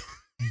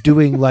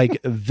doing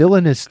like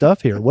villainous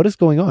stuff here. What is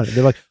going on? And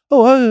they're like,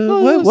 what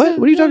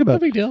are you talking about? No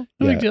big deal.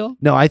 No big deal.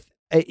 No,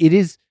 it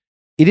is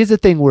a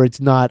thing where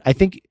it's not, I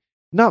think,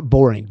 not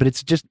boring, but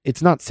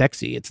it's not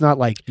sexy. It's not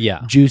like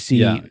juicy.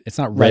 Yeah. It's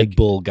not Red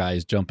Bull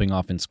guys jumping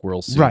off in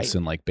squirrel suits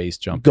and like base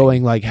jumping.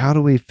 Going like, how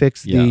do we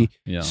fix the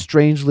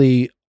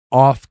strangely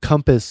off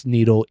compass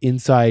needle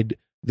inside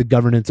the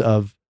governance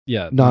of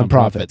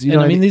nonprofits? You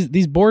know, I mean,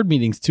 these board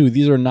meetings too,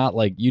 these are not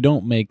like, you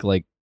don't make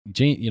like,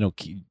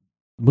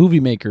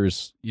 movie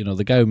makers,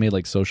 the guy who made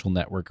like Social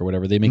Network or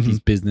whatever, they make these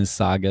business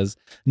sagas.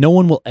 No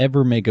one will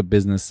ever make a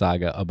business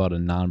saga about a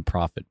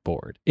nonprofit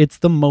board. It's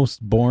the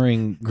most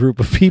boring group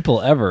of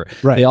people ever.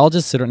 Right. They all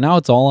just sit. Now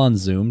it's all on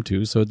Zoom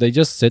too, so they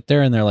just sit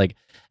there and they're like,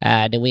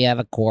 do we have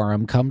a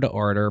quorum? Come to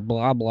order.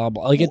 Blah blah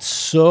blah. Like, it's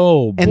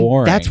so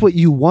boring. And that's what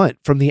you want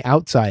from the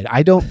outside.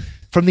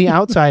 From the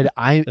outside,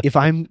 if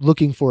I'm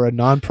looking for a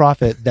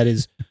nonprofit that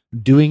is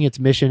doing its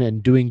mission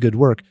and doing good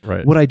work,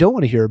 what I don't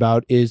want to hear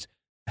about is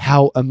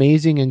how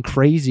amazing and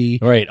crazy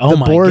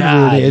the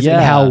boardroom is,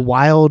 and how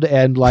wild,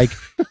 and like,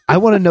 I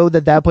want to know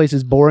that place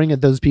is boring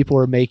and those people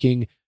are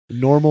making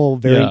normal,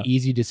 very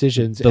easy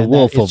decisions. The and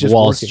Wolf of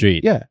Wall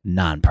Street, yeah,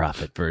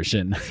 nonprofit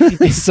version.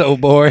 It's so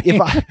boring.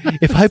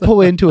 If I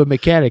pull into a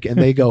mechanic and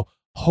they go,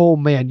 oh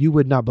man, you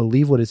would not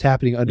believe what is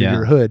happening under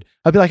your hood,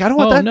 I'd be like, I don't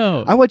want that.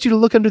 No. I want you to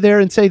look under there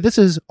and say, this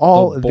is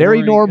all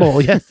very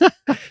normal. Yes.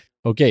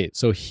 Okay,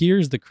 so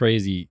here's the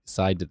crazy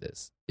side to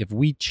this. If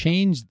we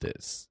changed it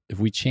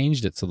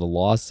so the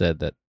law said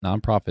that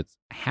nonprofits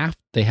have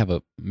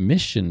a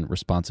mission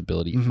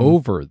responsibility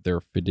over their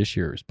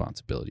fiduciary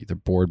responsibility, their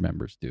board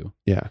members do.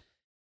 Yeah.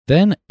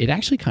 Then it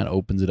actually kind of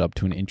opens it up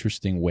to an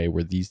interesting way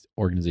where these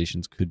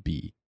organizations could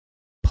be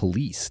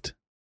policed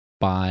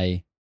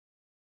by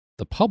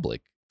the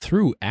public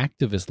through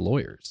activist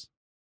lawyers.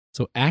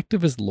 So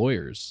activist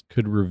lawyers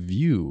could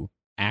review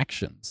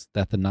actions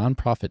that the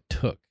nonprofit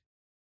took.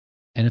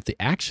 And if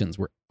the actions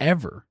were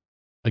ever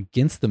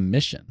against the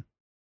mission,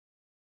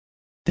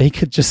 they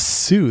could just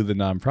sue the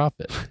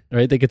nonprofit,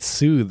 right? They could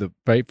sue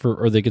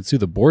or they could sue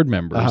the board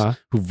members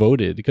who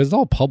voted, because it's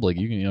all public.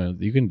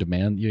 You can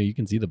demand, you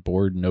can see the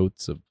board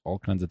notes of all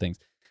kinds of things,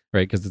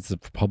 right? Because it's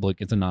it's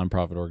a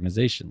nonprofit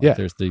organization. Like,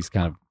 there's these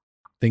kind of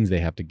things they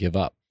have to give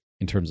up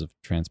in terms of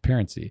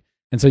transparency.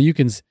 And so you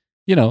can,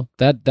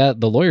 that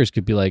the lawyers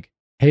could be like,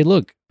 hey,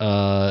 look,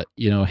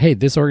 hey,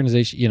 this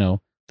organization,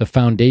 the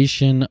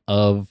foundation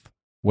of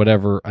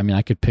whatever. I mean,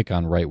 I could pick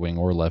on right-wing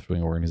or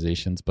left-wing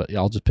organizations, but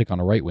I'll just pick on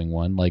a right-wing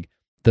one. Like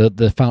the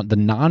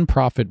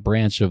nonprofit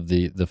branch of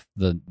the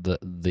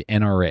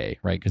NRA,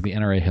 right? Because the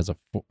NRA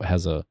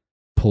has a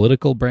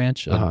political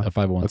branch, a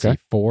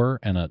 501c4,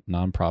 and a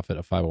nonprofit,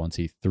 a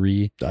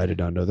 501c3. I did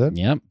not know that.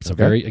 Yep. So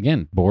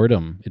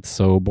boredom. It's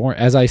so boring.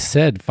 As I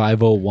said,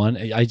 501.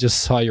 I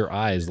just saw your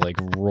eyes like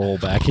roll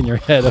back in your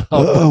head.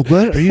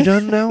 What? Are you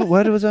done now?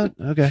 What was that?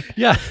 Okay.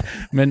 Yeah.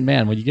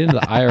 Man, when you get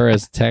into the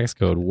IRS tax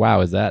code,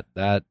 wow,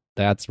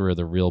 that's where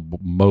the real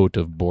moat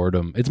of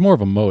boredom. It's more of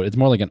a moat. It's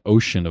more like an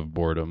ocean of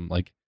boredom,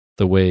 like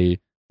the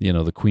way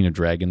the Queen of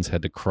Dragons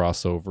had to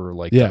cross over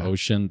the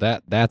ocean.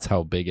 That's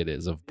how big it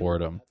is of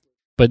boredom.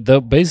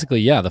 But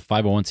basically, the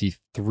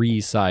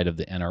 501c3 side of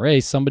the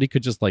NRA, somebody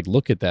could just like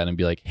look at that and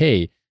be like,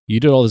 hey, you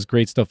did all this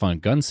great stuff on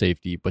gun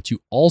safety, but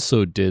you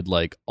also did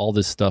like all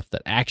this stuff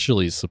that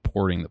actually is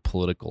supporting the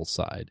political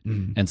side.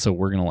 And so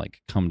we're going to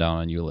like come down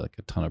on you like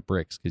a ton of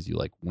bricks because you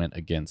like went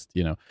against,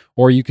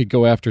 or you could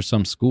go after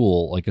some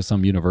school, like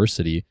some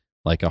university,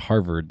 like a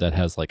Harvard that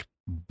has like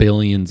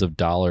billions of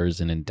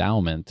dollars in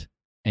endowment.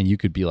 And you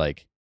could be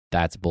like,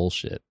 that's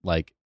bullshit.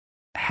 Like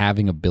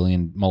having a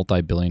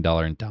multi-billion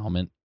dollar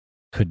endowment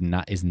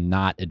is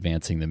not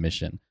advancing the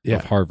mission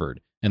of Harvard,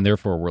 and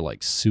therefore we're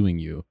like suing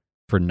you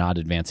for not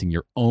advancing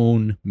your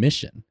own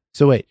mission.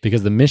 So wait,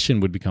 because the mission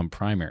would become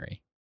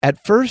primary.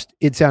 At first,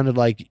 it sounded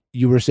like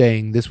you were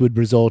saying this would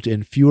result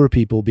in fewer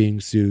people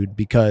being sued,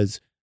 because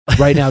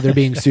right now they're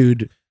being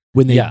sued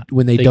when they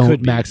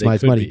don't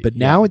maximize money. But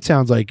now it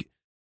sounds like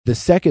the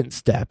second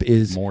step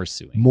is more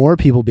suing, more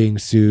people being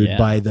sued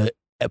by the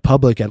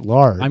public at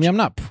large. I mean, I'm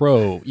not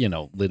pro,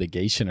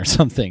 litigation or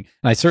something.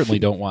 And I certainly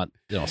don't want,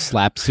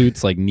 slap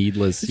suits like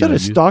needless. Is that a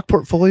stock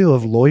portfolio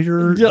of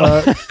lawyer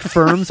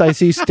firms I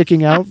see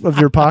sticking out of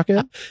your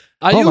pocket?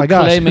 Are you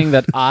claiming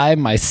that I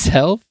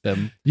myself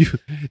am?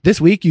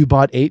 This week you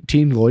bought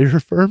 18 lawyer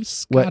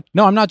firms? What?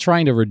 No, I'm not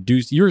trying to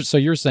reduce. You're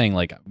saying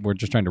like we're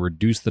just trying to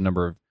reduce the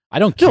number of. I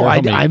don't care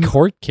how many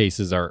court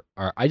cases are.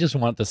 I just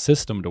want the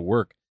system to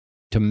work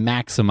to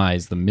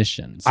maximize the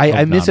missions.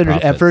 I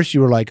misunderstood. At first,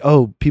 you were like,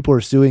 "Oh, people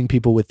are suing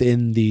people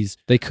within these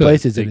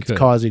places, and it's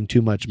causing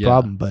too much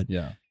problem." But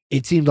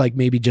it seemed like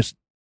maybe just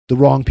the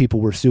wrong people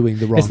were suing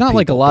the wrong. It's not people,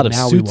 like a lot of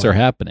suits are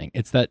happening.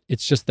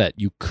 It's just that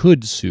you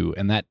could sue,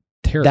 and that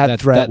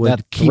threat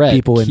would keep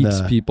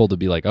people to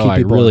be like, "Oh, I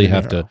really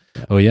have to."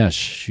 Yeah. Oh yeah,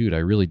 shoot, I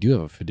really do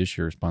have a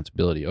fiduciary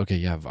responsibility. Okay,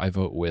 yeah, I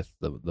vote with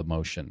the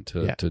motion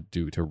to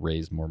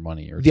raise more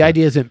money. Or the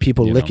idea isn't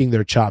people licking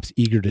their chops,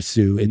 eager to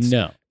sue.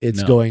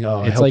 It's going.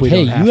 Oh, it's like,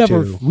 hey,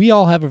 we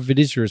all have a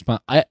fiduciary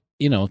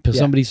responsibility.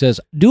 Somebody says,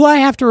 "Do I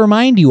have to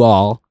remind you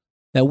all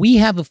that we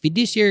have a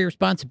fiduciary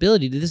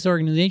responsibility to this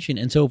organization?"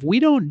 And so if we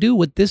don't do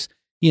what this.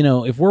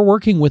 If we're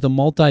working with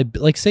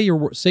a say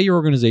your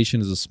organization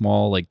is a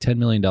small, like $10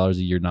 million a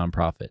year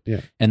nonprofit,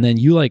 and then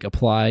you like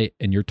apply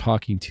and you're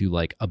talking to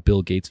like a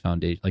Bill Gates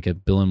Foundation, like a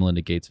Bill and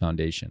Melinda Gates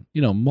Foundation,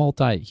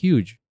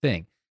 huge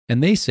thing.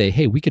 And they say,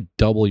 hey, we could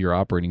double your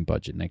operating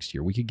budget next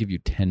year. We could give you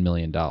 $10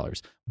 million,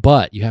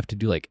 but you have to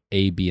do like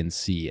A, B, and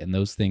C. And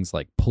those things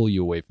like pull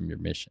you away from your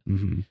mission.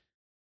 Mm-hmm.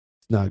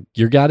 No,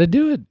 you got to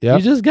do it. Yep.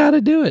 You just got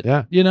to do it.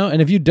 Yeah.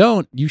 And if you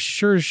don't, you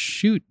sure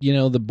shoot,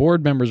 the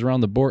board members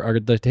around the board or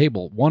the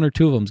table, one or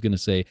two of them is going to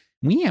say,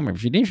 we have a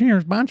fiduciary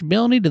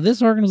responsibility to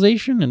this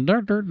organization and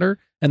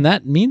and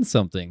that means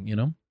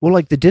something, Well,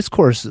 like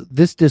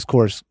this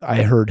discourse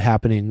I heard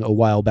happening a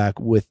while back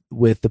with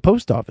the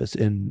post office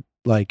and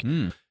like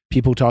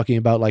people talking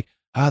about like,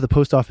 the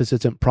post office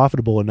isn't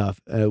profitable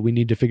enough. We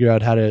need to figure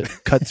out how to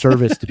cut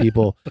service to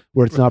people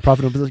where it's not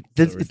profitable. Like,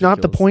 it's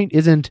not the point.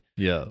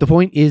 The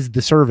point is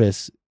the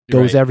service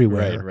goes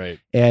everywhere. Right.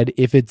 And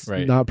if it's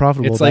not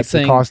profitable, it's that's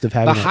like the cost of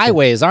having the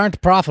highways aren't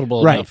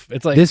profitable enough.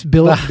 It's like this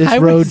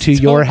road to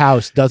your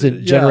house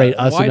doesn't generate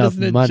us why enough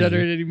doesn't it money.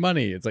 Generate any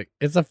money? It's like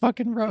it's a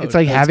fucking road. It's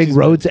like having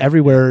roads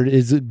everywhere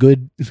is a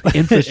good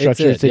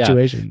infrastructure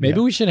situation. Maybe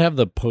we should have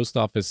the post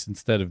office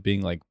instead of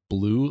being like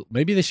blue.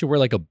 Maybe they should wear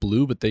like a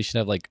blue, but they should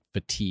have like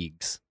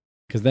fatigues.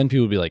 Because then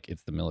people would be like,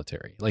 it's the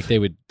military. Like they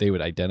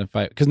would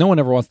identify because no one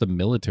ever wants the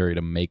military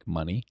to make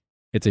money.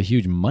 It's a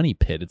huge money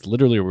pit. It's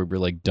literally where we're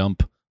like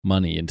dump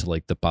money into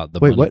like the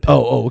Wait, money what? pit.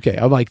 Oh, okay.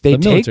 I'm like, they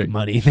take military.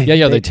 money. They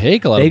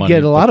take a lot of money. They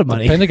get a lot of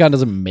money. The Pentagon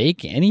doesn't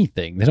make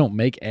anything. They don't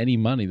make any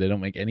money. They don't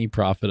make any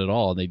profit at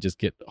all. And they just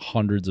get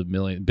hundreds of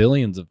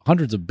billions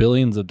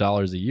of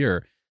dollars a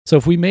year. So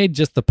if we made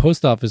just the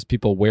post office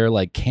people wear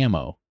like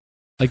camo,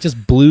 like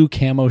just blue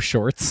camo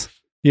shorts,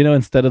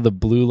 instead of the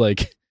blue,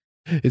 like,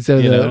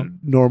 instead of the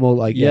normal,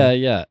 like,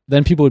 yeah.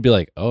 Then people would be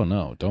like, oh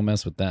no, don't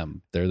mess with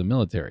them. They're the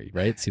military,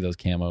 right? See those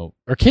camo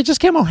or just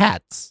camo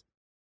hats.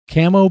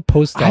 Camo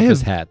post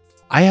office hat.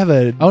 I have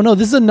a. Oh no,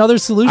 this is another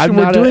solution.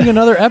 We're doing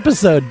another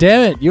episode.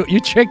 Damn it! You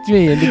tricked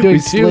me into doing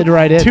two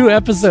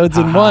episodes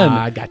in one.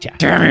 I gotcha.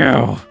 Damn you!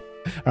 All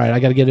right, I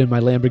got to get in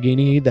my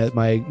Lamborghini that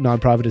my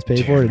nonprofit is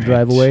paid for and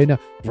drive away now.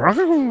 There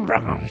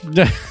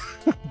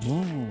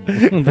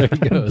he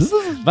goes.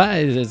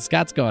 Bye.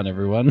 Scott's gone,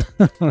 everyone.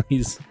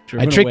 He's.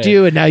 I tricked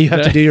you, and now you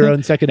have to do your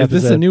own second episode.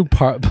 Is this a new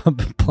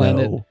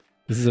planet? No.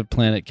 This is a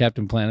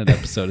Captain Planet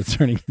episode. It's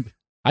turning.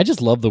 I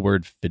just love the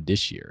word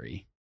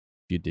fiduciary.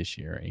 I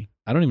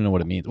don't even know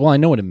what it means. Well, I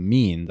know what it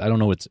means. I don't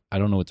know its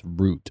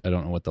root. I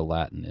don't know what the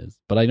Latin is,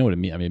 but I know what it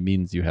means. I mean, it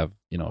means you have,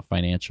 a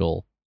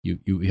financial,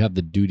 you have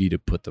the duty to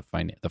put the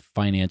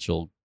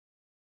financial,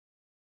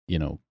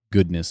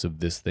 goodness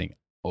of this thing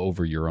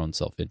over your own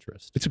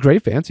self-interest. It's a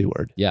great fancy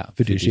word. Yeah.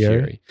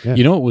 Fiduciary. Yeah.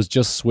 It was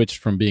just switched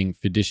from being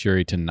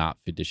fiduciary to not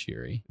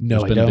fiduciary.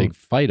 No, There's been a big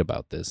fight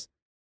about this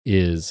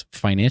is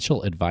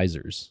financial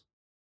advisors.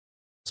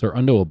 So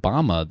under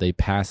Obama, they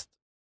passed,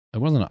 I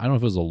don't know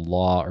if it was a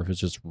law or if it's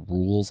just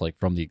rules like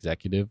from the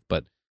executive,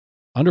 but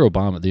under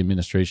Obama, the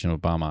administration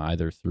of Obama,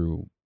 either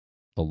through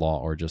the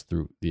law or just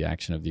through the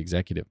action of the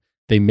executive,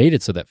 they made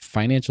it so that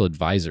financial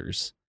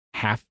advisors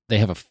have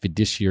a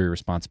fiduciary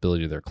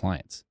responsibility to their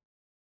clients,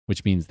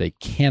 which means they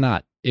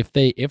cannot, if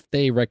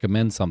they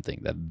recommend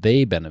something that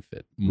they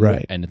benefit,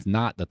 right, and it's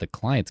not that the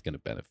client's going to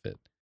benefit,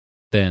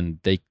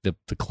 then the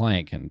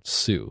client can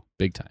sue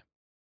big time.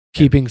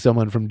 Keeping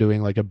someone from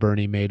doing like a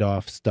Bernie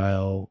Madoff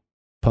style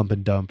pump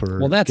and dump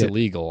or that's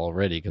illegal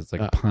already because it's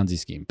like a Ponzi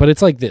scheme. But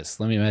it's like this.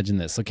 Let me imagine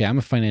this. Okay, I'm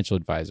a financial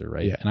advisor,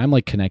 right? Yeah. And I'm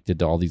like connected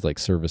to all these like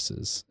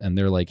services, and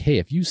they're like, hey,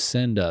 if you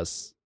send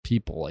us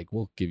people, like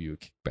we'll give you a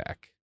kickback.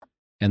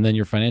 And then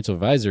your financial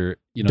advisor,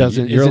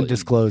 isn't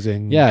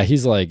disclosing. Yeah,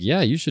 he's like,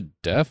 yeah, you should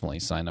definitely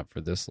sign up for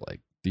this,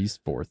 like these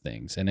 4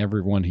 things. And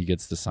everyone he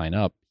gets to sign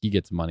up, he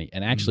gets money.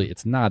 And actually,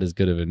 it's not as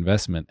good of an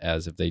investment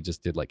as if they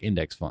just did like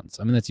index funds.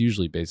 I mean, that's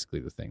usually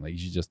basically the thing. Like you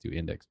should just do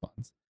index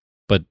funds.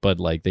 but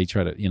like they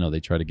try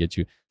to get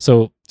you.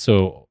 So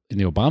in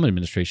the Obama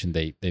administration,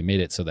 they made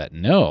it so that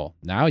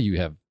now you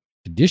have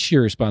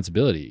fiduciary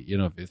responsibility.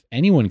 If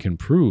anyone can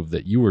prove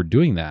that you were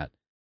doing that,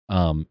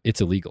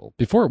 it's illegal.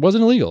 Before it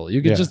wasn't illegal.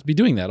 You could just be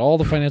doing that. All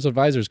the financial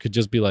advisors could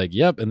just be like,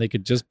 yep, and they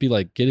could just be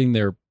like getting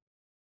their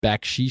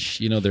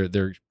backsheesh,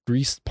 their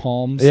greased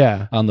palms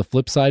on the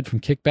flip side from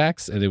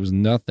kickbacks, and it was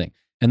nothing.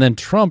 And then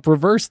Trump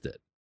reversed it.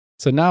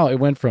 So now it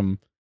went from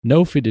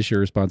no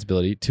fiduciary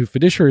responsibility to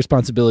fiduciary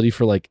responsibility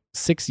for like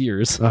 6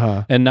 years,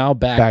 and now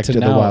back to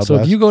now. The Wild So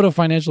West. if you go to a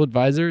financial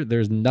advisor,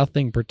 there's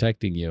nothing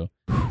protecting you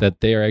that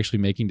they are actually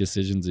making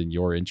decisions in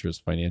your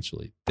interest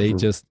financially. They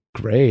just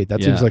great.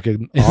 That seems like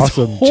an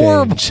awesome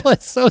horrible. change.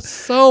 It's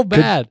so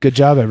bad. Good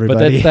job, everybody.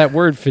 But that's that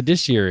word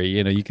fiduciary.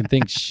 You can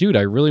think, shoot,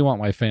 I really want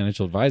my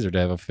financial advisor to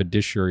have a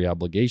fiduciary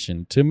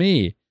obligation to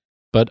me.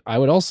 But I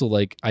would also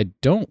I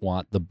don't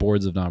want the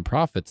boards of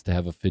nonprofits to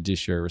have a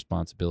fiduciary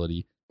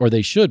responsibility, or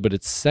they should, but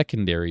it's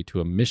secondary to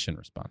a mission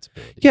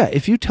responsibility. Yeah,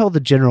 if you tell the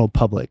general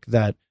public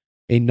that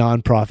a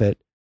nonprofit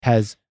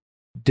has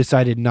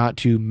decided not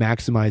to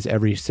maximize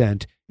every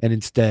cent and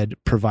instead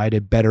provide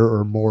a better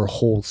or more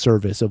whole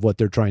service of what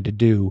they're trying to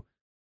do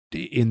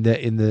in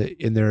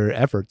their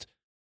efforts,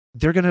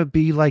 they're going to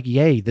be like,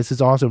 yay, this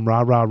is awesome,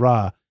 rah, rah,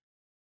 rah.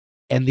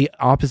 And the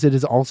opposite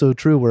is also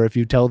true, where if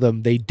you tell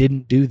them they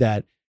didn't do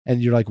that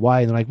and you're like,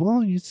 why? And they're like,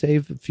 well, you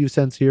save a few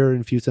cents here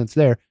and a few cents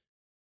there.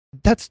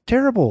 That's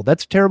terrible.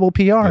 That's terrible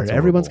PR.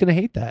 Everyone's going to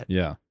hate that.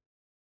 Yeah.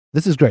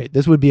 This is great.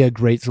 This would be a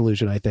great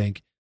solution, I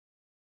think.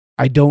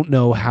 I don't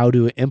know how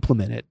to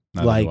implement it.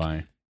 Neither do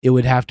I. It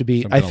would have to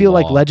be, Some I kind of feel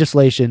like law.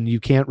 legislation, you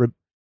can't,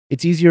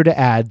 it's easier to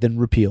add than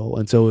repeal.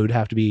 And so it would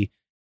have to be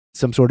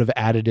some sort of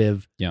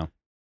additive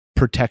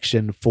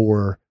protection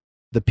for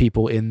the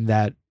people in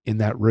that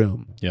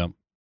room. Yeah.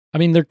 I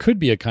mean, there could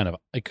be it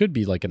could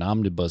be like an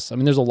omnibus. I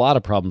mean, there's a lot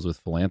of problems with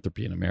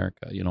philanthropy in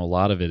America. A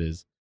lot of it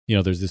is,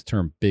 there's this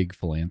term big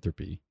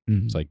philanthropy.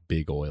 Mm-hmm. It's like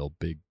big oil,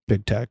 big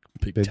tech,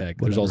 big tech. There's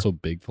whatever. also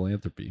big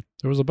philanthropy.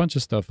 There was a bunch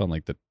of stuff on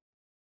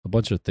a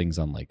bunch of things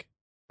on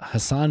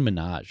Hassan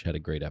Minhaj had a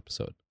great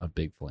episode of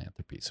big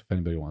philanthropy. So if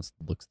anybody wants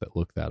to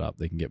look that up,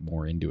 they can get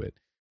more into it.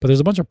 But there's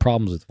a bunch of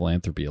problems with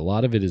philanthropy. A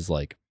lot of it is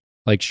like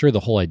sure,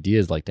 the whole idea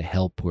is to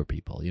help poor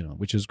people,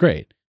 which is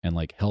great,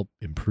 and help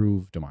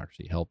improve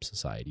democracy, help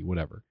society,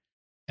 whatever.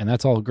 And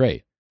that's all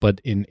great. But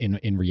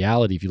in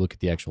reality, if you look at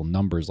the actual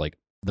numbers,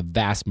 the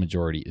vast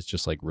majority is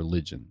just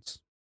religions,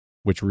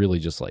 which really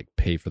just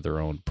pay for their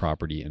own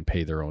property and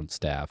pay their own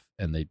staff,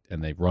 and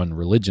they run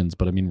religions.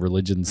 But I mean,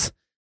 religions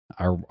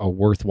are a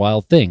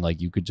worthwhile thing.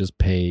 You could just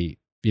pay,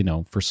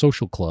 for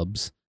social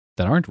clubs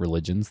that aren't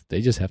religions,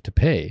 they just have to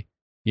pay,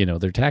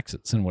 their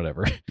taxes and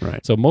whatever.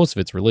 Right. So most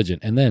of it's religion.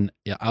 And then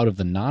out of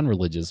the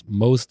non-religious,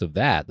 most of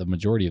that, the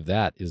majority of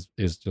that is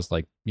just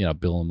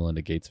Bill and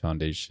Melinda Gates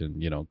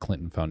Foundation,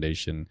 Clinton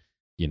Foundation,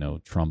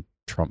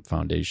 Trump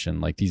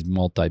Foundation, these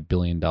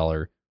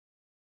multi-billion-dollar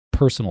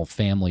personal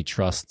family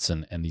trusts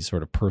and these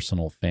sort of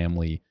personal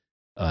family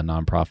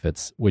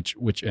nonprofits, which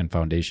and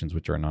foundations,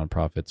 which are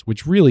nonprofits,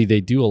 which really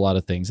they do a lot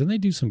of things, and they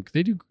do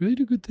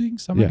good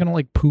things. I'm not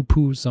gonna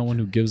poo-poo someone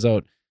who gives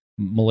out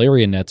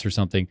malaria nets or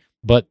something,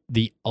 but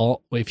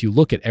if you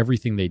look at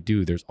everything they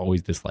do, there's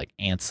always this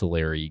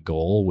ancillary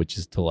goal, which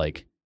is to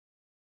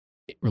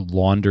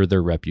launder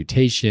their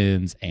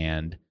reputations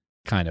and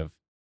kind of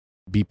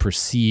be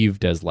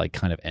perceived as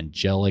kind of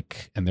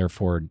angelic, and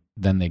therefore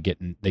then they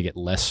get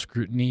less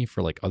scrutiny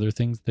for other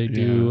things they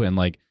do.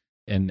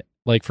 And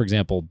for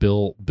example,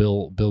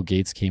 Bill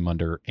Gates came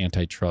under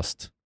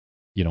antitrust,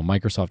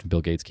 Microsoft and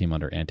Bill Gates came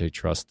under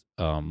antitrust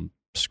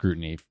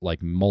scrutiny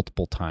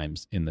multiple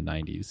times in the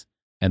 90s.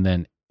 And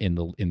then in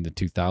the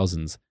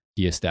 2000s,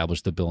 he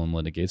established the Bill and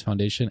Melinda Gates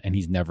Foundation, and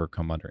he's never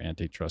come under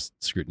antitrust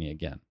scrutiny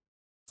again.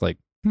 It's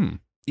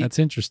that's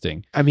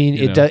interesting. I mean,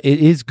 it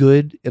is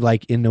good,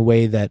 in a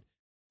way that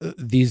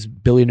these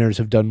billionaires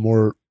have done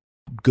more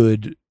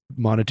good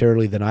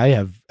monetarily than I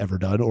have ever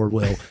done or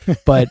will.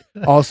 But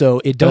also,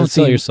 it Don't does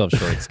sell seem, yourself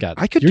short, Scott.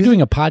 You're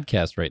doing a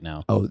podcast right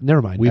now. Oh,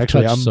 never mind. We've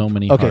Actually, touched so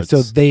many okay. hearts.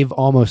 So they've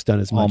almost done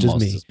as much as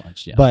me. As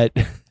much, yeah.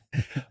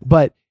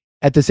 But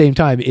at the same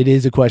time, it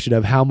is a question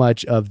of how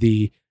much of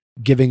the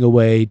giving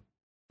away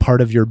part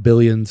of your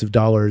billions of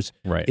dollars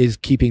is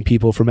keeping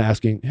people from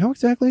asking, how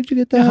exactly did you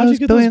get that? How'd you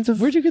get billions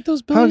where'd you get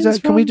those billions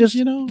from? Can we just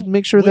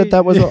make sure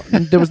that was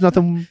there was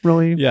nothing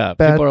really bad?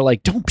 People are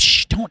like, don't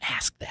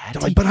ask that.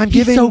 But I'm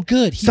giving he's so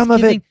good. Some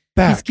of it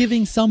back. He's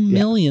giving some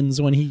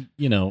millions when he,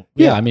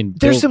 I mean,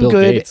 there's some Bill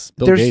good.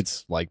 Bill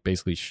Gates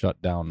basically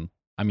shut down.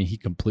 I mean, he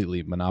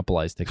completely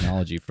monopolized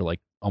technology for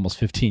almost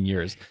 15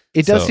 years.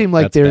 It does seem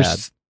like there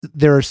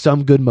are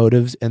some good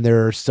motives and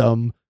there are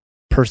some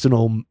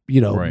personal,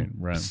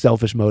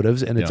 selfish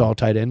motives, and it's all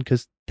tied in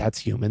because that's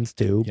humans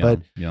too. But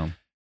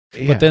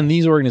then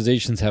these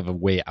organizations have a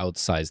way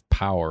outsized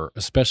power,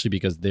 especially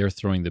because they're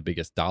throwing the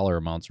biggest dollar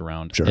amounts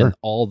around, Sure. and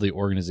all the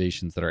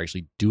organizations that are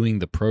actually doing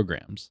the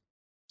programs.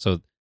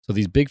 So So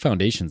these big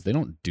foundations, they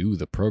don't do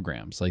the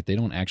programs. Like they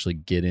don't actually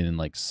get in and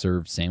like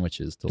serve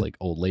sandwiches to like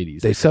old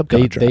ladies. They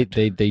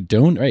subcontract. They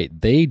don't, right.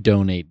 They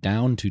donate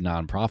down to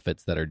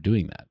nonprofits that are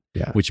doing that.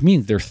 Yeah. Which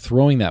means they're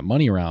throwing that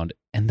money around,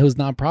 and those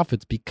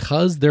nonprofits,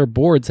 because their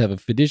boards have a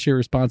fiduciary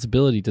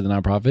responsibility to the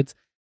nonprofits,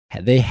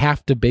 they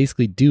have to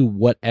basically do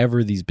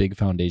whatever these big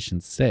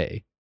foundations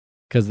say.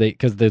 Because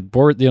the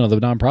board, the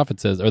nonprofit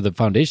says, or the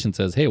foundation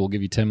says, hey, we'll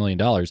give you $10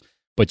 million,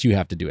 but you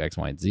have to do X,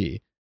 Y, and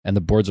Z. And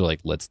the boards are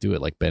like, let's do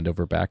it, like bend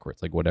over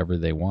backwards, like whatever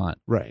they want.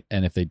 Right.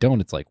 And if they don't,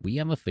 it's like, we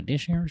have a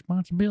fiduciary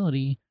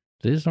responsibility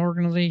to this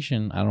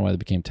organization. I don't know why they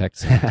became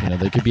Texans.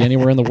 They could be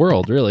anywhere in the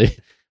world, really.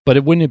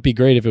 But wouldn't it be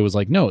great if it was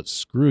like, no,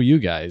 screw you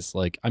guys.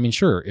 Like, I mean,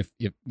 sure, if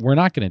we're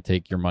not going to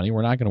take your money,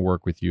 we're not going to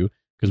work with you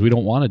because we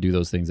don't want to do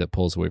those things that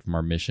pull us away from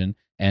our mission.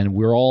 And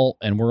we're all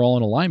in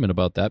alignment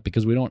about that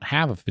because we don't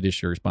have a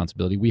fiduciary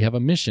responsibility. We have a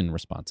mission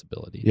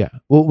responsibility. Yeah.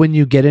 Well, when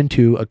you get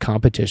into a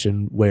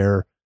competition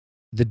where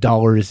the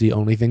dollar is the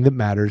only thing that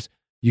matters,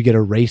 you get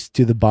a race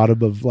to the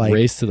bottom of like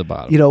race to the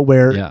bottom.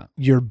 Where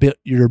your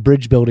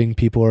bridge building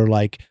people are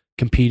like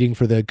competing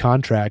for the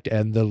contract,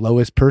 and the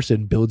lowest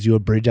person builds you a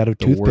bridge out of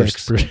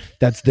toothpicks.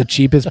 That's the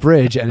cheapest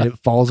bridge, and it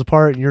falls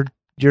apart, and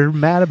you're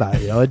mad about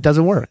it. It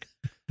doesn't work.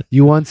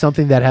 You want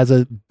something that has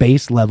a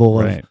base level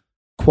of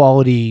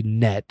quality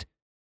net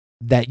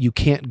that you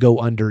can't go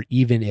under,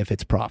 even if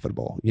it's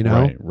profitable.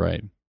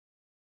 Right.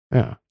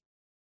 Yeah.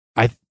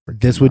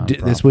 This would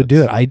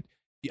do it.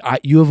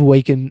 You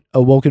have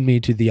awoken me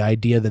to the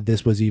idea that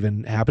this was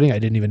even happening. I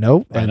didn't even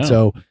know. And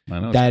so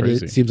that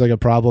it seems like a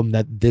problem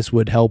that this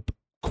would help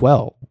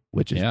quell,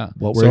 which is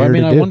what we're here to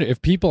do. I wonder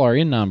if people are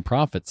in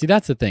nonprofits. See,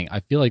 that's the thing.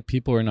 I feel like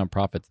people are in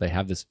nonprofits, they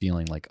have this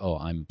feeling like, oh,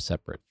 I'm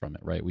separate from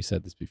it, right? We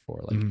said this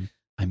before. Like,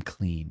 I'm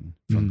clean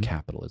from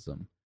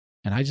capitalism.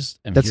 And I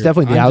just am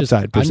definitely the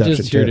outside perception. I'm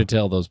just here to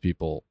tell those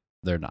people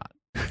they're not.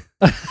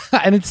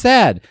 And it's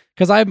sad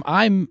because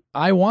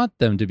I want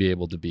them to be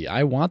able to be.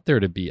 I want there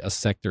to be a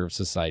sector of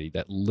society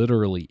that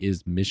literally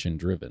is mission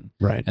driven,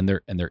 right? And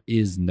there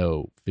is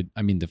no.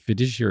 I mean, the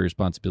fiduciary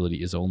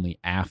responsibility is only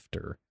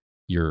after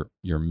your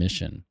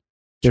mission.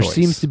 There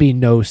seems to be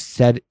no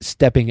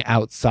stepping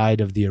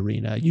outside of the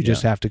arena. You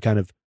just have to kind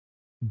of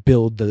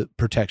build the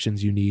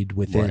protections you need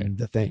within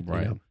the thing.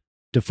 Right.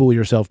 To fool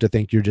yourself to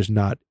think you're just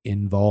not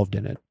involved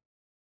in it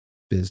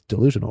is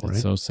delusional, right?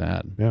 It's so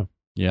sad. Yeah.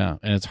 Yeah,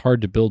 and it's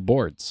hard to build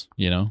boards,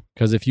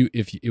 because if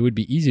it would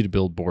be easy to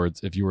build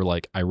boards if you were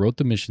like, I wrote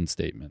the mission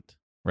statement,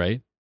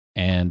 right?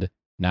 And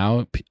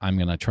now I'm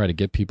going to try to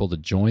get people to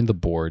join the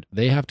board.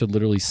 They have to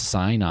literally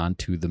sign on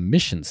to the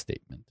mission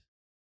statement.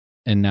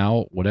 And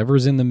now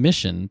whatever's in the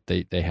mission,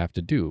 they have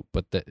to do,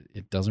 but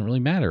it doesn't really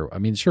matter. I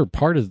mean, sure,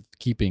 part of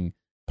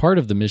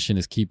the mission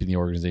is keeping the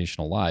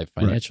organization alive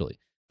financially.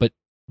 Right.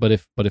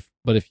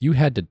 But if you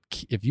had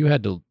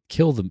to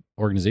kill the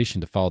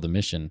organization to follow the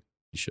mission,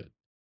 you should.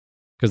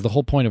 Because the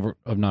whole point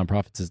of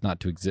nonprofits is not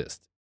to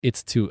exist;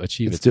 it's to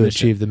achieve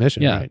achieve the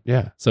mission. Yeah, right?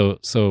 Yeah. So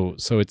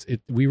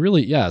we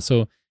really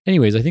So,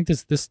 anyways, I think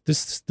this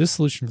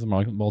solution for the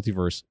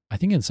multiverse, I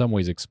think in some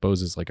ways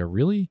exposes like a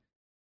really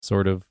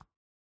sort of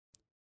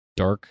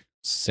dark,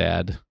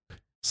 sad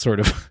sort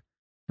of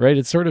right.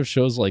 It sort of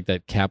shows like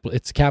that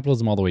it's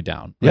capitalism all the way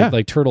down. Right? Yeah,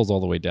 like turtles all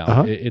the way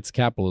down. It's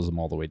capitalism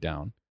all the way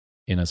down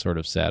in a sort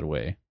of sad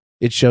way.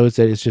 It shows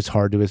that it's just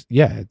hard to.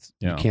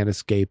 You can't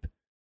escape.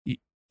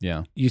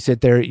 Yeah. You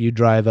sit there, you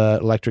drive an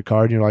electric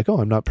car, and you're like,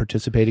 oh, I'm not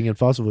participating in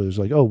fossil fuels.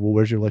 Like, oh, well,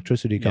 where's your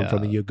electricity come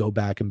from? And you go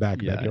back and back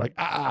and back. You're like,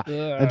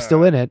 I'm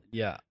still in it.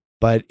 Yeah.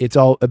 But it's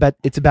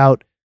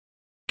about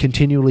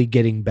continually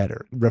getting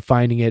better,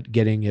 refining it,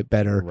 getting it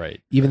better.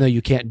 Right. Even though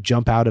you can't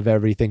jump out of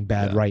everything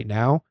bad right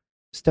now,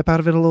 step out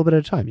of it a little bit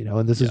at a time,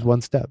 and this is one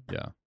step.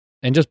 Yeah.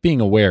 And just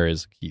being aware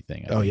is a key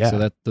thing. I think.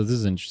 So this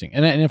is interesting.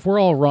 And if we're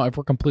all wrong, if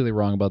we're completely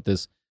wrong about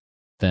this,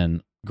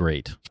 then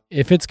great.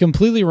 If it's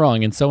completely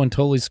wrong and someone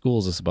totally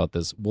schools us about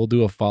this, we'll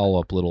do a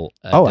follow-up little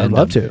I'd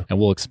love to. And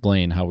we'll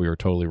explain how we were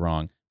totally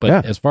wrong.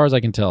 But as far as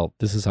I can tell,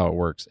 this is how it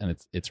works, and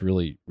it's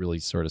really, really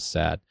sort of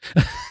sad.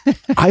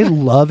 I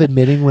love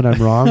admitting when I'm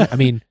wrong. I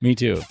mean, me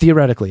too.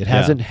 Theoretically, it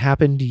hasn't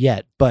happened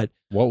yet, but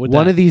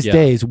one of these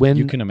days when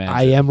you can imagine.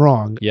 I am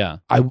wrong,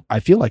 I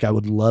feel like I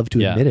would love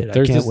to admit it.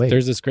 I can't wait.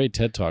 There's this great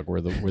TED talk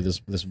where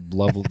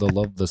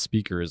the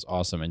speaker is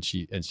awesome, and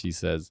she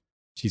says,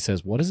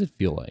 what does it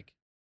feel like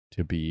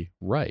to be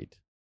right?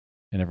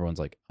 And everyone's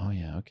like, oh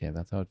yeah, okay,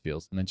 that's how it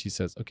feels. And then she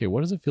says, okay,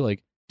 what does it feel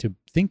like to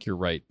think you're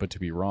right but to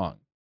be wrong?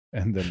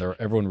 And then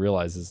everyone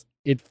realizes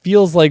it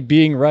feels like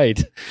being right,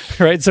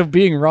 right? So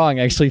being wrong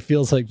actually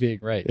feels like being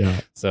right. Yeah.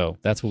 So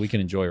that's what we can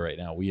enjoy right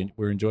now.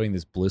 We're enjoying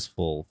this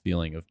blissful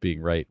feeling of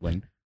being right,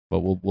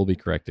 but we'll be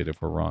corrected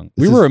if we're wrong.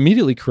 We were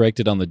immediately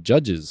corrected on the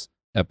judges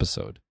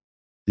episode.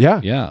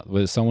 Yeah. Yeah.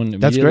 With someone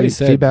that's immediately great.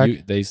 said,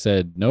 feedback. They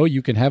said, no,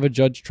 you can have a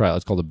judge trial.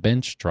 It's called a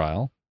bench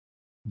trial.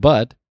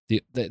 But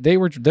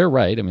they're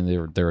right. I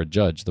mean, they're a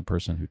judge, the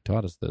person who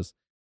taught us this.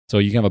 So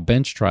you can have a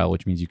bench trial,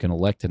 which means you can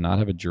elect to not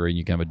have a jury, and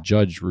you can have a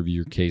judge review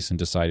your case and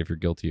decide if you're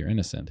guilty or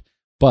innocent.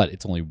 But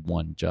it's only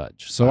one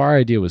judge. So our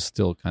idea was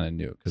still kind of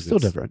new because still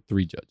different.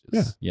 3 judges.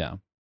 Yeah. Yeah.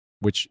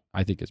 which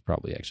I think is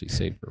probably actually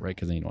safer, right?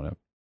 Because then you don't have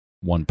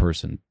one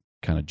person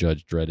kind of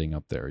judge dreading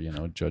up there,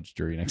 judge,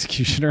 jury, and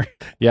executioner.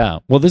 Yeah.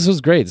 Well, this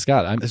was great,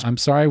 Scott. I'm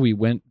sorry we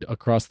went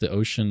across the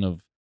ocean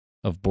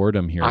of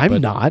boredom here. I'm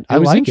but not. It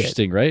was like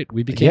interesting, right?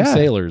 We became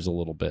sailors a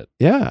little bit.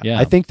 Yeah. Yeah.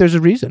 I think there's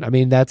a reason. I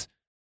mean,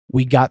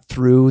 we got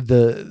through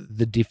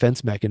the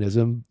defense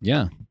mechanism.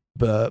 Yeah.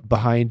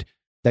 Behind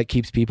that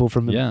keeps people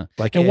from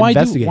like and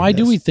investigating. Why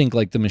do we think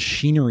like the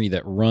machinery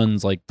that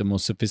runs like the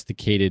most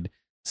sophisticated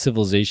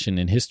civilization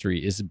in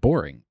history is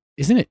boring?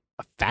 Isn't it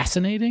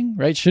fascinating,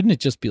 right? Shouldn't it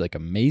just be like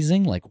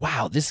amazing? Like,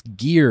 wow, this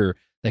gear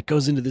that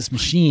goes into this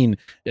machine,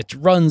 it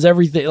runs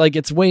everything. Like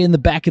it's way in the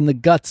back in the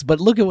guts, but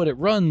look at what it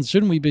runs.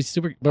 Shouldn't we be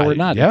super? But we're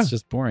not. It's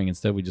just boring.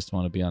 Instead, we just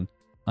want to be on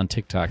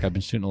TikTok. I've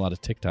been shooting a lot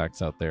of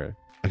TikToks out there.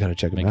 I gotta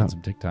check them making out.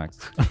 some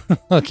TikToks.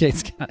 Okay,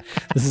 Scott,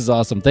 this is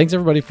awesome. Thanks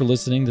everybody for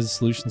listening to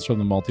Solutions from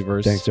the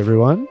Multiverse. Thanks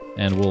everyone,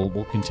 and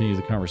we'll continue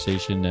the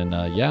conversation. And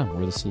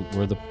we're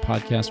the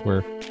podcast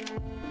where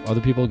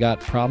other people got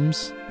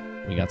problems.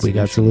 We got solutions. We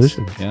got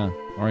solutions. Yeah.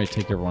 All right.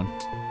 Take care, everyone.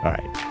 All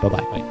right.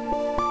 Bye-bye. Bye.